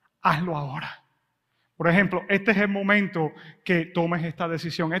 hazlo ahora. Por ejemplo, este es el momento que tomes esta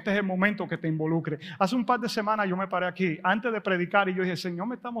decisión, este es el momento que te involucres. Hace un par de semanas yo me paré aquí, antes de predicar, y yo dije, el Señor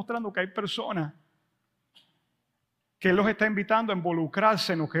me está mostrando que hay personas que Él los está invitando a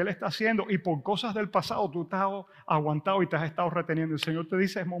involucrarse en lo que Él está haciendo y por cosas del pasado tú estás aguantado y te has estado reteniendo. El Señor te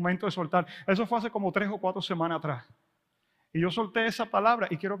dice, es momento de soltar. Eso fue hace como 3 o 4 semanas atrás. Y yo solté esa palabra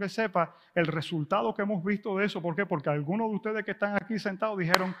y quiero que sepa el resultado que hemos visto de eso. ¿Por qué? Porque algunos de ustedes que están aquí sentados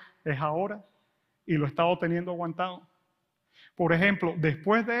dijeron, es ahora, y lo he estado teniendo aguantado. Por ejemplo,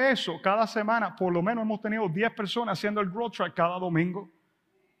 después de eso, cada semana por lo menos hemos tenido 10 personas haciendo el road track cada domingo.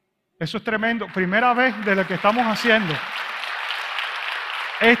 Eso es tremendo. Primera vez desde que estamos haciendo.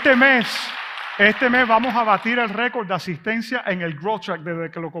 Este mes Este mes vamos a batir el récord de asistencia en el Growth Track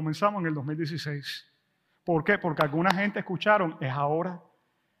desde que lo comenzamos en el 2016. ¿Por qué? Porque alguna gente escucharon, es ahora.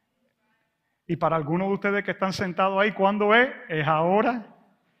 Y para algunos de ustedes que están sentados ahí, ¿cuándo es? Es ahora.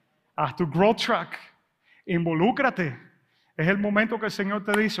 Haz tu Growth Track. Involúcrate. Es el momento que el Señor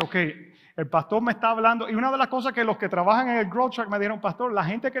te dice, ok, el pastor me está hablando. Y una de las cosas que los que trabajan en el Growth Track me dijeron, pastor, la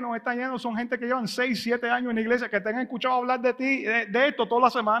gente que nos está yendo son gente que llevan 6, 7 años en la iglesia, que te han escuchado hablar de ti, de esto toda la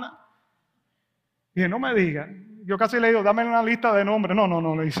semana. Y dije, no me diga. Yo casi le digo, dame una lista de nombres.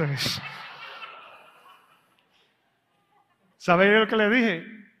 No le hice eso. ¿Sabe lo que le dije?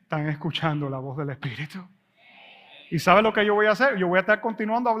 Están escuchando la voz del Espíritu. ¿Y sabe lo que yo voy a hacer? Yo voy a estar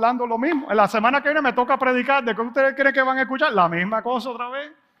continuando hablando lo mismo. En la semana que viene me toca predicar. ¿De qué ustedes creen que van a escuchar? La misma cosa otra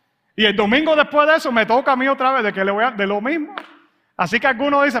vez. Y el domingo después de eso me toca a mí otra vez de lo mismo. Así que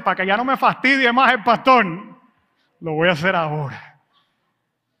algunos dicen, para que ya no me fastidie más el pastor, lo voy a hacer ahora.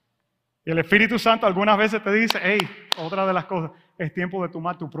 Y el Espíritu Santo algunas veces te dice, hey, otra de las cosas, es tiempo de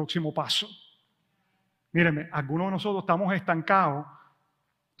tomar tu próximo paso. Mírenme, algunos de nosotros estamos estancados.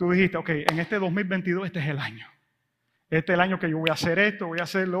 Tú dijiste, ok, en este 2022 este es el año. Este es el año que yo voy a hacer esto, voy a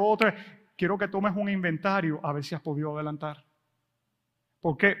hacer lo otro. Quiero que tomes un inventario a ver si has podido adelantar.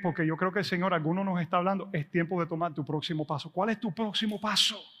 ¿Por qué? Porque yo creo que el Señor, algunos nos está hablando, es tiempo de tomar tu próximo paso. ¿Cuál es tu próximo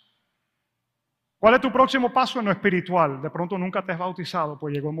paso? ¿Cuál es tu próximo paso en lo espiritual? De pronto nunca te has bautizado,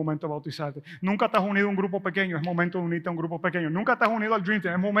 pues llegó el momento de bautizarte. Nunca te has unido a un grupo pequeño, es momento de unirte a un grupo pequeño. Nunca te has unido al Dream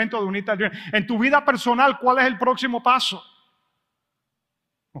Team, es momento de unirte al Dream Team. En tu vida personal, ¿cuál es el próximo paso?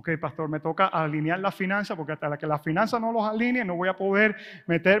 Ok, pastor, me toca alinear las finanzas, porque hasta que las finanzas no los alineen, no voy a poder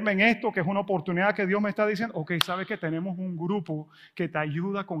meterme en esto, que es una oportunidad que Dios me está diciendo. Ok, sabes que tenemos un grupo que te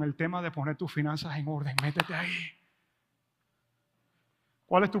ayuda con el tema de poner tus finanzas en orden. Métete ahí.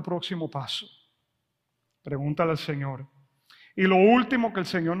 ¿Cuál es tu próximo paso? Pregúntale al Señor. Y lo último que el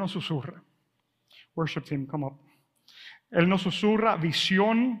Señor nos susurra. Worship team, come up. Él nos susurra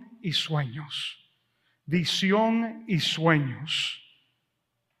visión y sueños. Visión y sueños.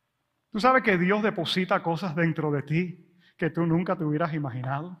 Tú sabes que Dios deposita cosas dentro de ti que tú nunca te hubieras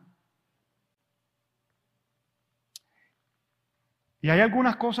imaginado. Y hay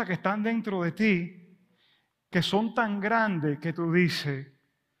algunas cosas que están dentro de ti que son tan grandes que tú dices,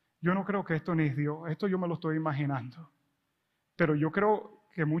 yo no creo que esto ni es Dios, esto yo me lo estoy imaginando. Pero yo creo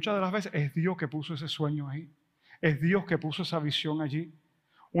que muchas de las veces es Dios que puso ese sueño ahí. Es Dios que puso esa visión allí.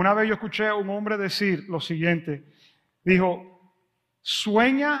 Una vez yo escuché a un hombre decir lo siguiente. Dijo,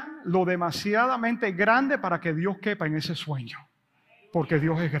 sueña lo demasiadamente grande para que Dios quepa en ese sueño. Porque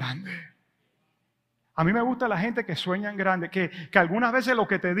Dios es grande. A mí me gusta la gente que sueña en grande, que algunas veces lo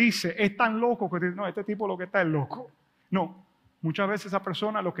que te dice es tan loco que te dice, no, este tipo lo que está es loco. No, muchas veces esa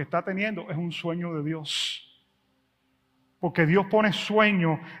persona lo que está teniendo es un sueño de Dios. Porque Dios pone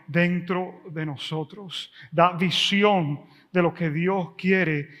sueño dentro de nosotros. Da visión de lo que Dios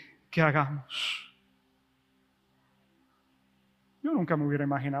quiere que hagamos. Yo nunca me hubiera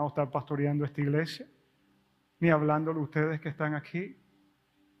imaginado estar pastoreando esta iglesia, ni hablándole a ustedes que están aquí.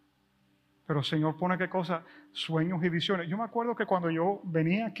 Pero el Señor pone qué cosa, sueños y visiones. Yo me acuerdo que cuando yo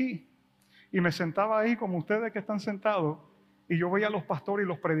venía aquí y me sentaba ahí como ustedes que están sentados, y yo veía a los pastores y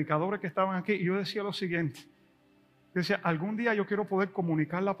los predicadores que estaban aquí, y yo decía lo siguiente. Yo decía, algún día yo quiero poder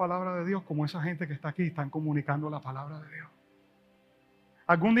comunicar la palabra de Dios como esa gente que está aquí están comunicando la palabra de Dios.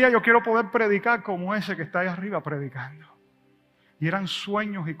 Algún día yo quiero poder predicar como ese que está ahí arriba predicando. Y eran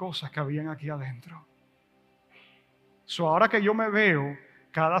sueños y cosas que habían aquí adentro. Ahora que yo me veo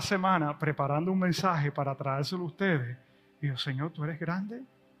cada semana preparando un mensaje para traérselo a ustedes, digo, Señor, tú eres grande.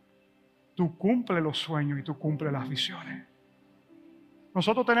 Tú cumples los sueños y tú cumples las visiones.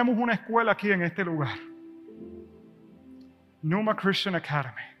 Nosotros tenemos una escuela aquí en este lugar. Numa Christian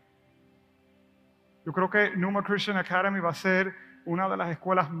Academy. Yo creo que Numa Christian Academy va a ser una de las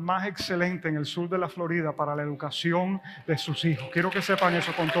escuelas más excelentes en el sur de la Florida para la educación de sus hijos. Quiero que sepan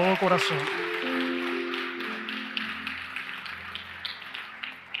eso con todo corazón.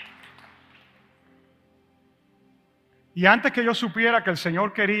 Y antes que yo supiera que el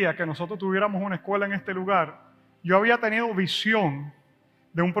Señor quería que nosotros tuviéramos una escuela en este lugar, yo había tenido visión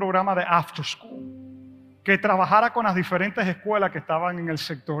de un programa de after school que trabajara con las diferentes escuelas que estaban en el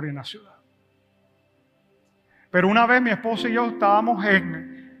sector y en la ciudad. Pero una vez mi esposa y yo estábamos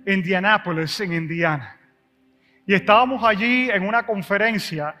en Indianápolis, en Indiana. Y estábamos allí en una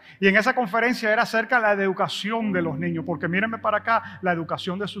conferencia. Y en esa conferencia era acerca de la educación de los niños. Porque mírenme para acá, la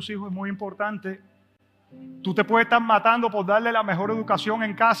educación de sus hijos es muy importante. Tú te puedes estar matando por darle la mejor educación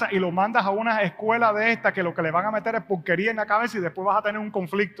en casa y lo mandas a una escuela de esta que lo que le van a meter es porquería en la cabeza y después vas a tener un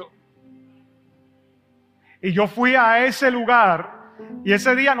conflicto. Y yo fui a ese lugar Y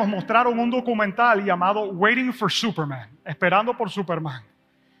ese día nos mostraron un documental llamado Waiting for Superman, esperando por Superman.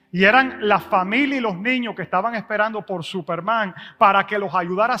 Y eran la familia y los niños que estaban esperando por Superman para que los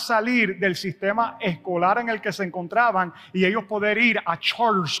ayudara a salir del sistema escolar en el que se encontraban y ellos poder ir a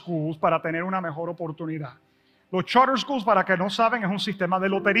charter schools para tener una mejor oportunidad. Los charter schools, para que no saben, es un sistema de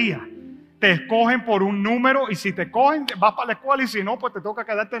lotería. Te escogen por un número y si te cogen vas para la escuela y si no, pues te toca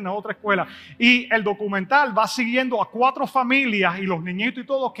quedarte en la otra escuela. Y el documental va siguiendo a 4 familias y los niñitos y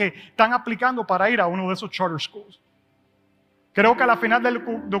todos que están aplicando para ir a uno de esos charter schools. Creo que a la final del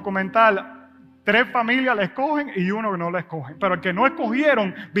documental 3 familias le escogen y uno que no le escogen. Pero el que no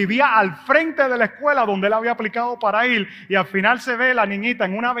escogieron vivía al frente de la escuela donde él había aplicado para ir. Y al final se ve la niñita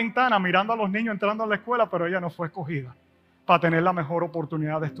en una ventana mirando a los niños entrando a la escuela, pero ella no fue escogida para tener la mejor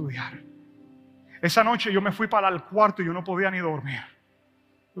oportunidad de estudiar. Esa noche yo me fui para el cuarto y yo no podía ni dormir.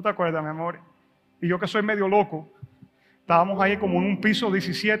 ¿Tú te acuerdas, mi amor? Y yo que soy medio loco, estábamos ahí como en un piso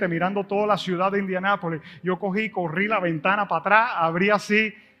 17 mirando toda la ciudad de Indianápolis. Yo corrí la ventana para atrás, abrí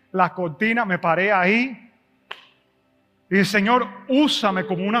así las cortinas, me paré ahí. Y dije, Señor, úsame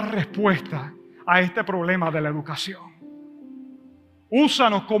como una respuesta a este problema de la educación.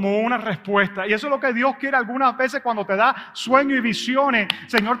 Úsanos como una respuesta. Y eso es lo que Dios quiere algunas veces cuando te da sueños y visiones.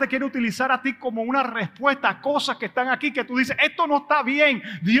 Señor te quiere utilizar a ti como una respuesta a cosas que están aquí que tú dices, esto no está bien.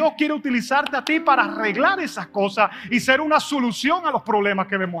 Dios quiere utilizarte a ti para arreglar esas cosas y ser una solución a los problemas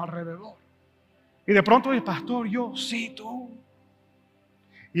que vemos alrededor. Y de pronto dices, pastor, yo, sí, tú.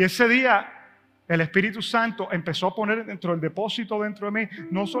 Y ese día el Espíritu Santo empezó a poner dentro del depósito dentro de mí.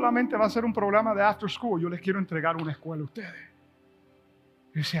 No solamente va a ser un programa de after school, yo les quiero entregar una escuela a ustedes.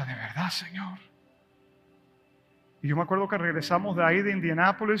 Yo decía, ¿de verdad, Señor? Y yo me acuerdo que regresamos de ahí de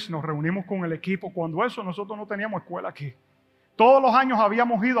Indianápolis, nos reunimos con el equipo. Cuando eso, nosotros no teníamos escuela aquí. Todos los años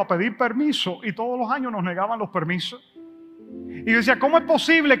habíamos ido a pedir permiso y todos los años nos negaban los permisos. Y yo decía, ¿cómo es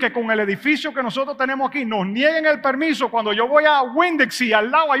posible que con el edificio que nosotros tenemos aquí nos nieguen el permiso cuando yo voy a Winn-Dixie y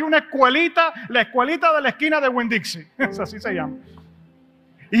al lado hay una escuelita, la escuelita de la esquina de Winn-Dixie? Así se llama.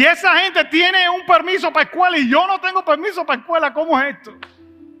 Y esa gente tiene un permiso para escuela y yo no tengo permiso para escuela. ¿Cómo es esto?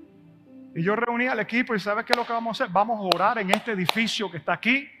 Y yo reuní al equipo y ¿sabes qué es lo que vamos a hacer? Vamos a orar en este edificio que está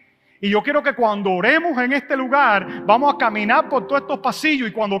aquí. Y yo quiero que cuando oremos en este lugar, vamos a caminar por todos estos pasillos.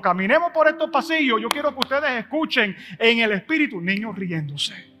 Y cuando caminemos por estos pasillos, yo quiero que ustedes escuchen en el espíritu niños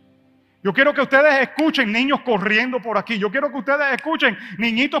riéndose. Yo quiero que ustedes escuchen niños corriendo por aquí. Yo quiero que ustedes escuchen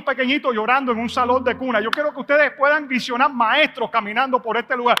niñitos pequeñitos llorando en un salón de cuna. Yo quiero que ustedes puedan visionar maestros caminando por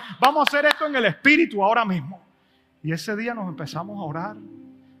este lugar. Vamos a hacer esto en el espíritu ahora mismo. Y ese día nos empezamos a orar,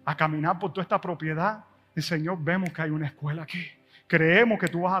 a caminar por toda esta propiedad. Y Señor, vemos que hay una escuela aquí. Creemos que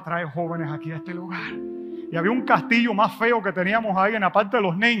tú vas a traer jóvenes aquí a este lugar. Y había un castillo más feo que teníamos ahí en la parte de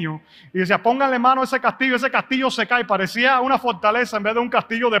los niños. Y decía, pónganle mano a ese castillo se cae. Parecía una fortaleza en vez de un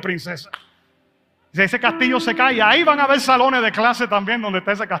castillo de princesa. Dice, ese castillo se cae y ahí van a haber salones de clase también donde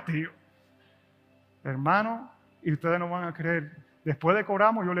está ese castillo. Hermano, y ustedes no van a creer. Después de que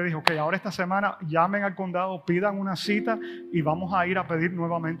oramos, yo le dije, ok, ahora esta semana llamen al condado, pidan una cita y vamos a ir a pedir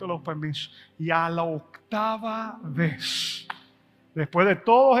nuevamente los permisos. Y a la 8ª vez, después de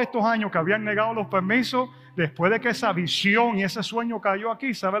todos estos años que habían negado los permisos, después de que esa visión y ese sueño cayó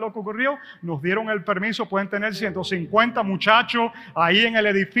aquí, ¿sabe lo que ocurrió? Nos dieron el permiso, pueden tener 150 muchachos ahí en el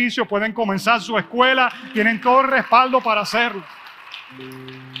edificio, pueden comenzar su escuela, tienen todo el respaldo para hacerlo.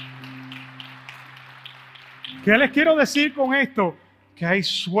 ¿Qué les quiero decir con esto? Que hay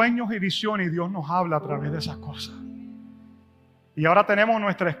sueños y visiones y Dios nos habla a través de esas cosas. Y ahora tenemos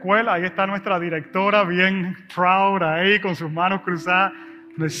nuestra escuela, ahí está nuestra directora bien proud ahí con sus manos cruzadas,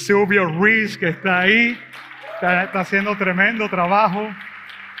 Silvia Ruiz que está ahí, está haciendo tremendo trabajo.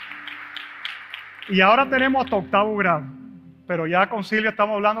 Y ahora tenemos hasta 8º grado, pero ya con Silvia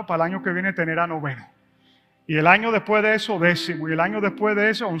estamos hablando para el año que viene tener a 9º. Y el año después de eso, 10º. Y el año después de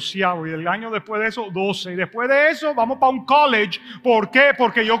eso, 11º. Y el año después de eso, 12. Y después de eso, vamos para un college. ¿Por qué?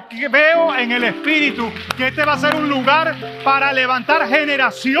 Porque yo veo en el espíritu que este va a ser un lugar para levantar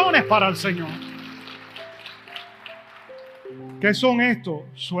generaciones para el Señor. ¿Qué son estos?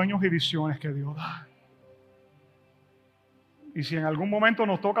 Sueños y visiones que Dios da. Y si en algún momento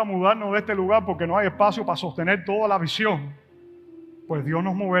nos toca mudarnos de este lugar porque no hay espacio para sostener toda la visión, pues Dios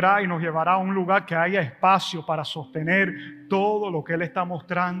nos moverá y nos llevará a un lugar que haya espacio para sostener todo lo que Él está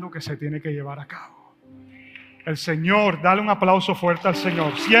mostrando que se tiene que llevar a cabo. El Señor, dale un aplauso fuerte al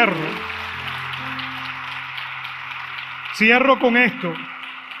Señor. Cierro con esto,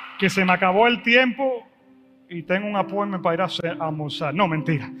 que se me acabó el tiempo y tengo un appointment para ir a almorzar. No,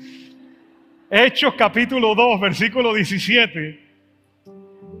 mentira. Hechos capítulo 2, versículo 17,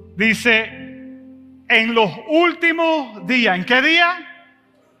 dice: en los últimos días. ¿En qué día?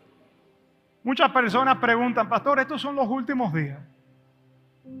 Muchas personas preguntan, pastor, ¿estos son los últimos días?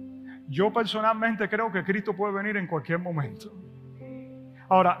 Yo personalmente creo que Cristo puede venir en cualquier momento.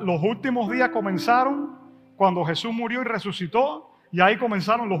 Ahora, los últimos días comenzaron cuando Jesús murió y resucitó, y ahí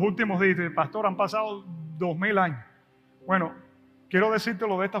comenzaron los últimos días. Y, pastor, han pasado 2000 años. Bueno, quiero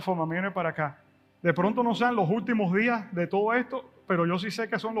decírtelo de esta forma, viene para acá. De pronto no sean los últimos días de todo esto, pero yo sí sé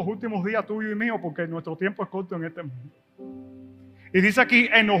que son los últimos días tuyo y mío, porque nuestro tiempo es corto en este mundo. Y dice aquí,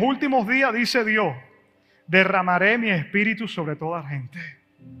 en los últimos días, dice Dios, derramaré mi espíritu sobre toda gente.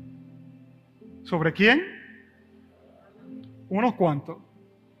 ¿Sobre quién? Unos cuantos.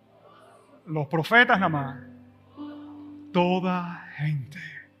 Los profetas nada más. Toda gente.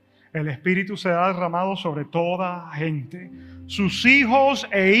 El espíritu será derramado sobre toda gente. Sus hijos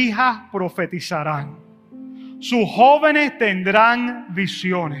e hijas profetizarán. Sus jóvenes tendrán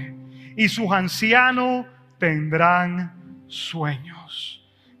visiones. Y sus ancianos tendrán sueños.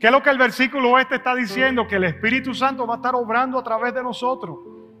 ¿Qué es lo que el versículo está diciendo? Que el Espíritu Santo va a estar obrando a través de nosotros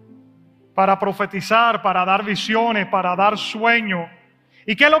para profetizar, para dar visiones, para dar sueños.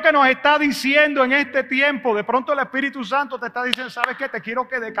 ¿Y qué es lo que nos está diciendo en este tiempo? De pronto el Espíritu Santo te está diciendo, ¿sabes qué? Te quiero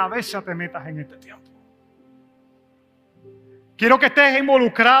que de cabeza te metas en este tiempo. Quiero que estés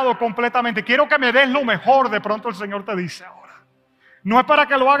involucrado completamente. Quiero que me des lo mejor, de pronto el Señor te dice ahora. No es para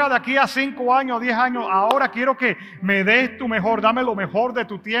que lo haga de aquí a 5 años, 10 años. Ahora quiero que me des tu mejor. Dame lo mejor de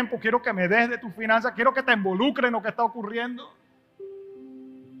tu tiempo. Quiero que me des de tus finanzas. Quiero que te involucres en lo que está ocurriendo.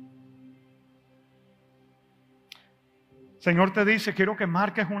 Señor te dice, quiero que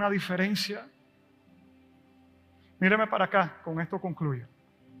marques una diferencia. Míreme para acá, con esto concluyo.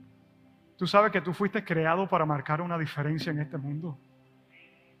 Tú sabes que tú fuiste creado para marcar una diferencia en este mundo.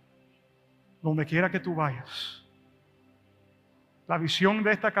 Donde quiera que tú vayas. La visión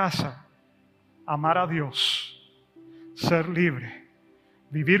de esta casa, amar a Dios, ser libre,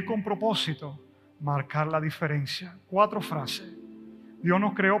 vivir con propósito, marcar la diferencia. 4 frases. Dios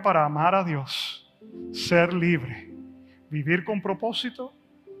nos creó para amar a Dios, ser libre, vivir con propósito,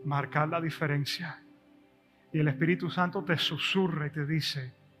 marcar la diferencia. Y el Espíritu Santo te susurra y te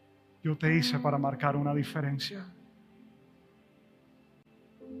dice, yo te hice para marcar una diferencia.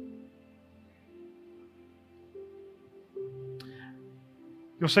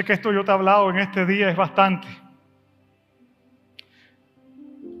 Yo sé que esto yo te he hablado en este día es bastante.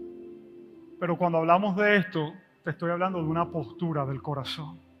 Pero cuando hablamos de esto, te estoy hablando de una postura del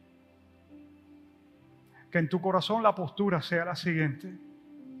corazón. Que en tu corazón la postura sea la siguiente.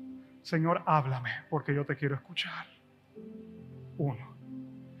 Señor, háblame, porque yo te quiero escuchar. 1.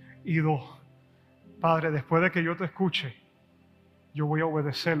 Y 2. Padre, después de que yo te escuche, yo voy a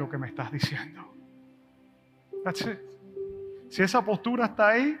obedecer lo que me estás diciendo. That's it. Si esa postura está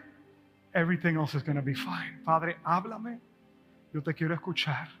ahí, everything else is going to be fine. Padre, háblame, yo te quiero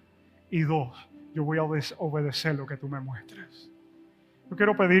escuchar. Y 2, yo voy a obedecer lo que tú me muestres. Yo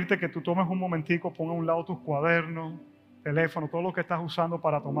quiero pedirte que tú tomes un momentico, ponga a un lado tus cuadernos, teléfono, todo lo que estás usando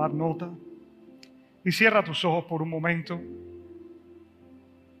para tomar nota. Y cierra tus ojos por un momento.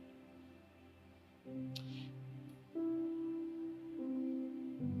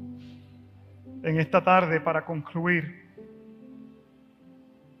 En esta tarde, para concluir,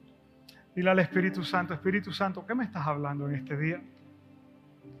 dile al Espíritu Santo, ¿qué me estás hablando en este día?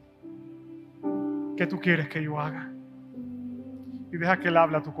 ¿Qué tú quieres que yo haga? Y deja que Él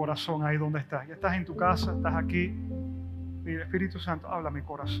hable a tu corazón ahí donde estás. Ya estás en tu casa, estás aquí. Dile, Espíritu Santo, habla a mi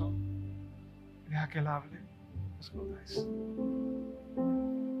corazón. Deja que Él hable.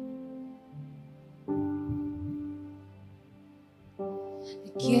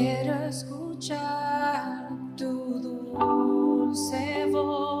 Quiero escuchar tu dulce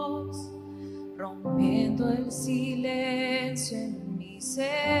voz, rompiendo el silencio en mi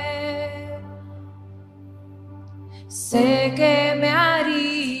ser. Sé que me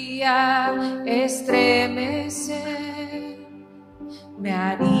haría estremecer, me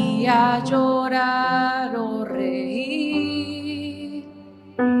haría llorar o reír,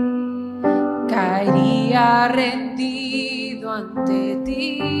 caería rendido ante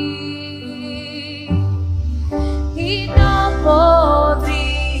ti y no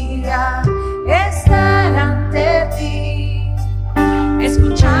podría estar ante ti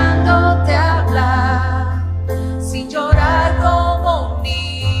escuchándote hablar sin llorar como un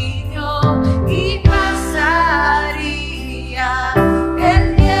niño, y pasaría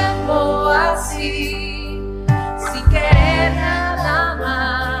el tiempo así sin querer nada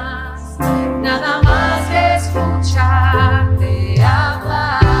más que escucharte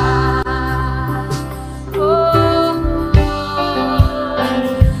hablar.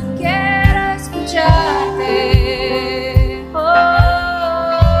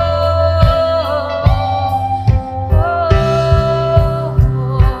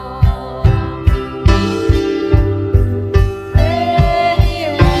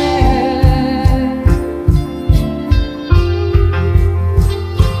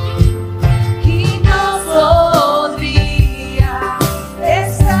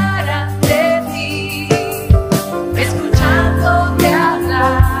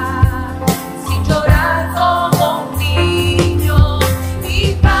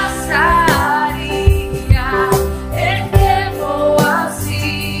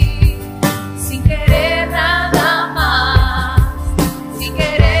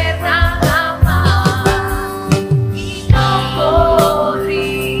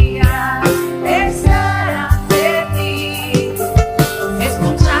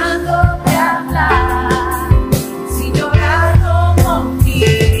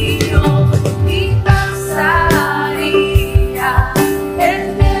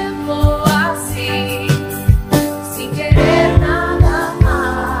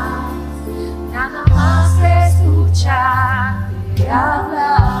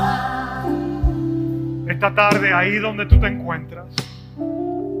 esta tarde, ahí donde tú te encuentras,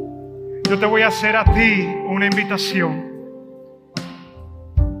 yo te voy a hacer a ti una invitación.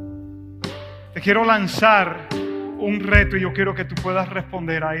 Te quiero lanzar un reto y yo quiero que tú puedas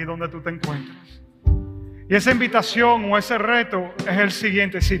responder ahí donde tú te encuentras. Y esa invitación o ese reto es el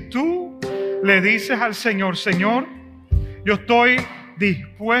siguiente. Si tú le dices al Señor, Señor, yo estoy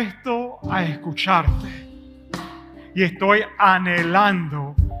dispuesto a escucharte y estoy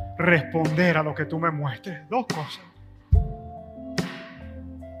anhelando responder a lo que tú me muestres. Dos cosas.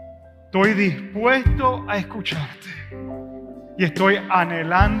 Estoy dispuesto a escucharte y estoy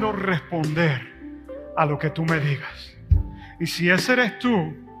anhelando responder a lo que tú me digas. Y si ese eres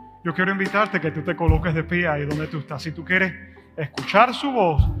tú, yo quiero invitarte a que tú te coloques de pie ahí donde tú estás. Si tú quieres escuchar su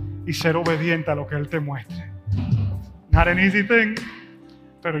voz y ser obediente a lo que Él te muestre. Not an easy thing,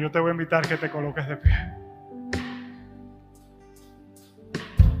 pero yo te voy a invitar a que te coloques de pie.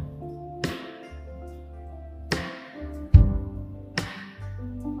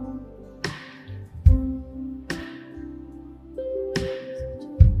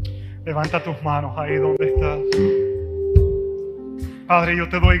 Levanta tus manos ahí donde estás. Padre, yo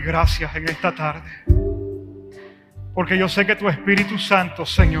te doy gracias en esta tarde, porque yo sé que tu Espíritu Santo,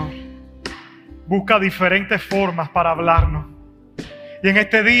 Señor, busca diferentes formas para hablarnos. Y en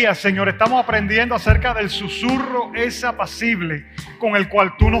este día, Señor, estamos aprendiendo acerca del susurro ese apacible con el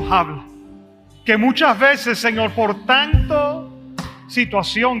cual tú nos hablas. Que muchas veces, Señor, por tanto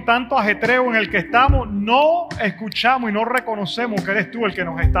situación, tanto ajetreo en el que estamos, no escuchamos y no reconocemos que eres tú el que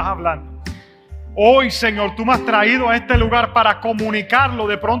nos estás hablando. Hoy, Señor, tú me has traído a este lugar para comunicarlo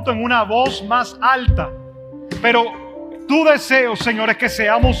de pronto en una voz más alta. Pero tu deseo, Señor, es que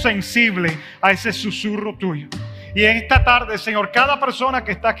seamos sensibles a ese susurro tuyo. Y en esta tarde, Señor, cada persona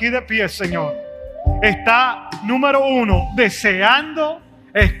que está aquí de pie, Señor, está, número uno, deseando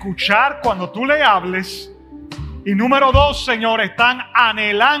escuchar cuando tú le hables. Y número dos, Señor, están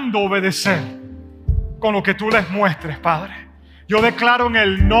anhelando obedecer con lo que tú les muestres, Padre. Yo declaro en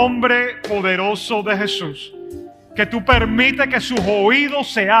el nombre poderoso de Jesús que tú permites que sus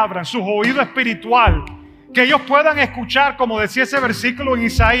oídos se abran, sus oídos espirituales, que ellos puedan escuchar, como decía ese versículo en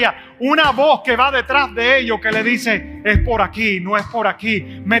Isaías, una voz que va detrás de ellos que le dice, es por aquí, no es por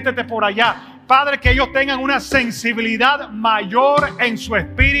aquí, métete por allá. Padre, que ellos tengan una sensibilidad mayor en su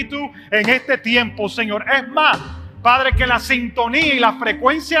espíritu en este tiempo, Señor. Es más, Padre, que la sintonía y la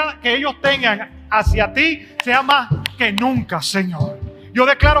frecuencia que ellos tengan hacia ti sea más que nunca, Señor. Yo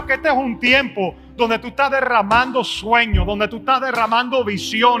declaro que este es un tiempo donde tú estás derramando sueños, donde tú estás derramando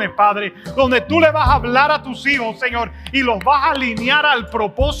visiones, Padre, donde tú le vas a hablar a tus hijos, Señor, y los vas a alinear al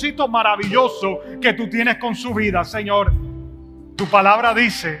propósito maravilloso que tú tienes con su vida, Señor. Tu palabra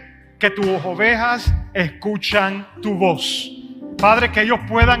dice que tus ovejas escuchan tu voz. Padre, que ellos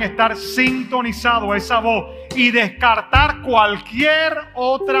puedan estar sintonizados a esa voz y descartar cualquier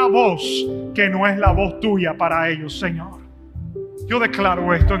otra voz que no es la voz tuya para ellos, Señor. Yo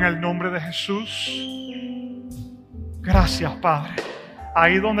declaro esto en el nombre de Jesús. Gracias, Padre.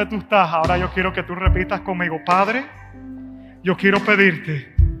 Ahí donde tú estás, ahora yo quiero que tú repitas conmigo. Padre, yo quiero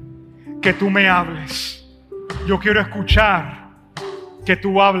pedirte que tú me hables. Yo quiero escuchar que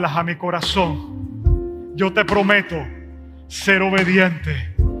tú hablas a mi corazón. Yo te prometo ser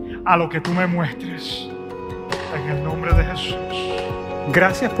obediente a lo que tú me muestres. En el nombre de Jesús.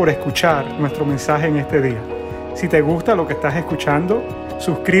 Gracias por escuchar nuestro mensaje en este día. Si te gusta lo que estás escuchando,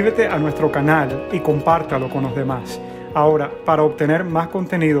 suscríbete a nuestro canal y compártalo con los demás. Ahora, para obtener más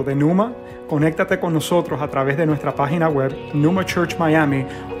contenido de Numa, conéctate con nosotros a través de nuestra página web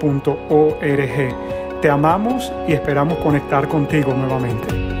numachurchmiami.org. Te amamos y esperamos conectar contigo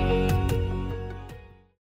nuevamente.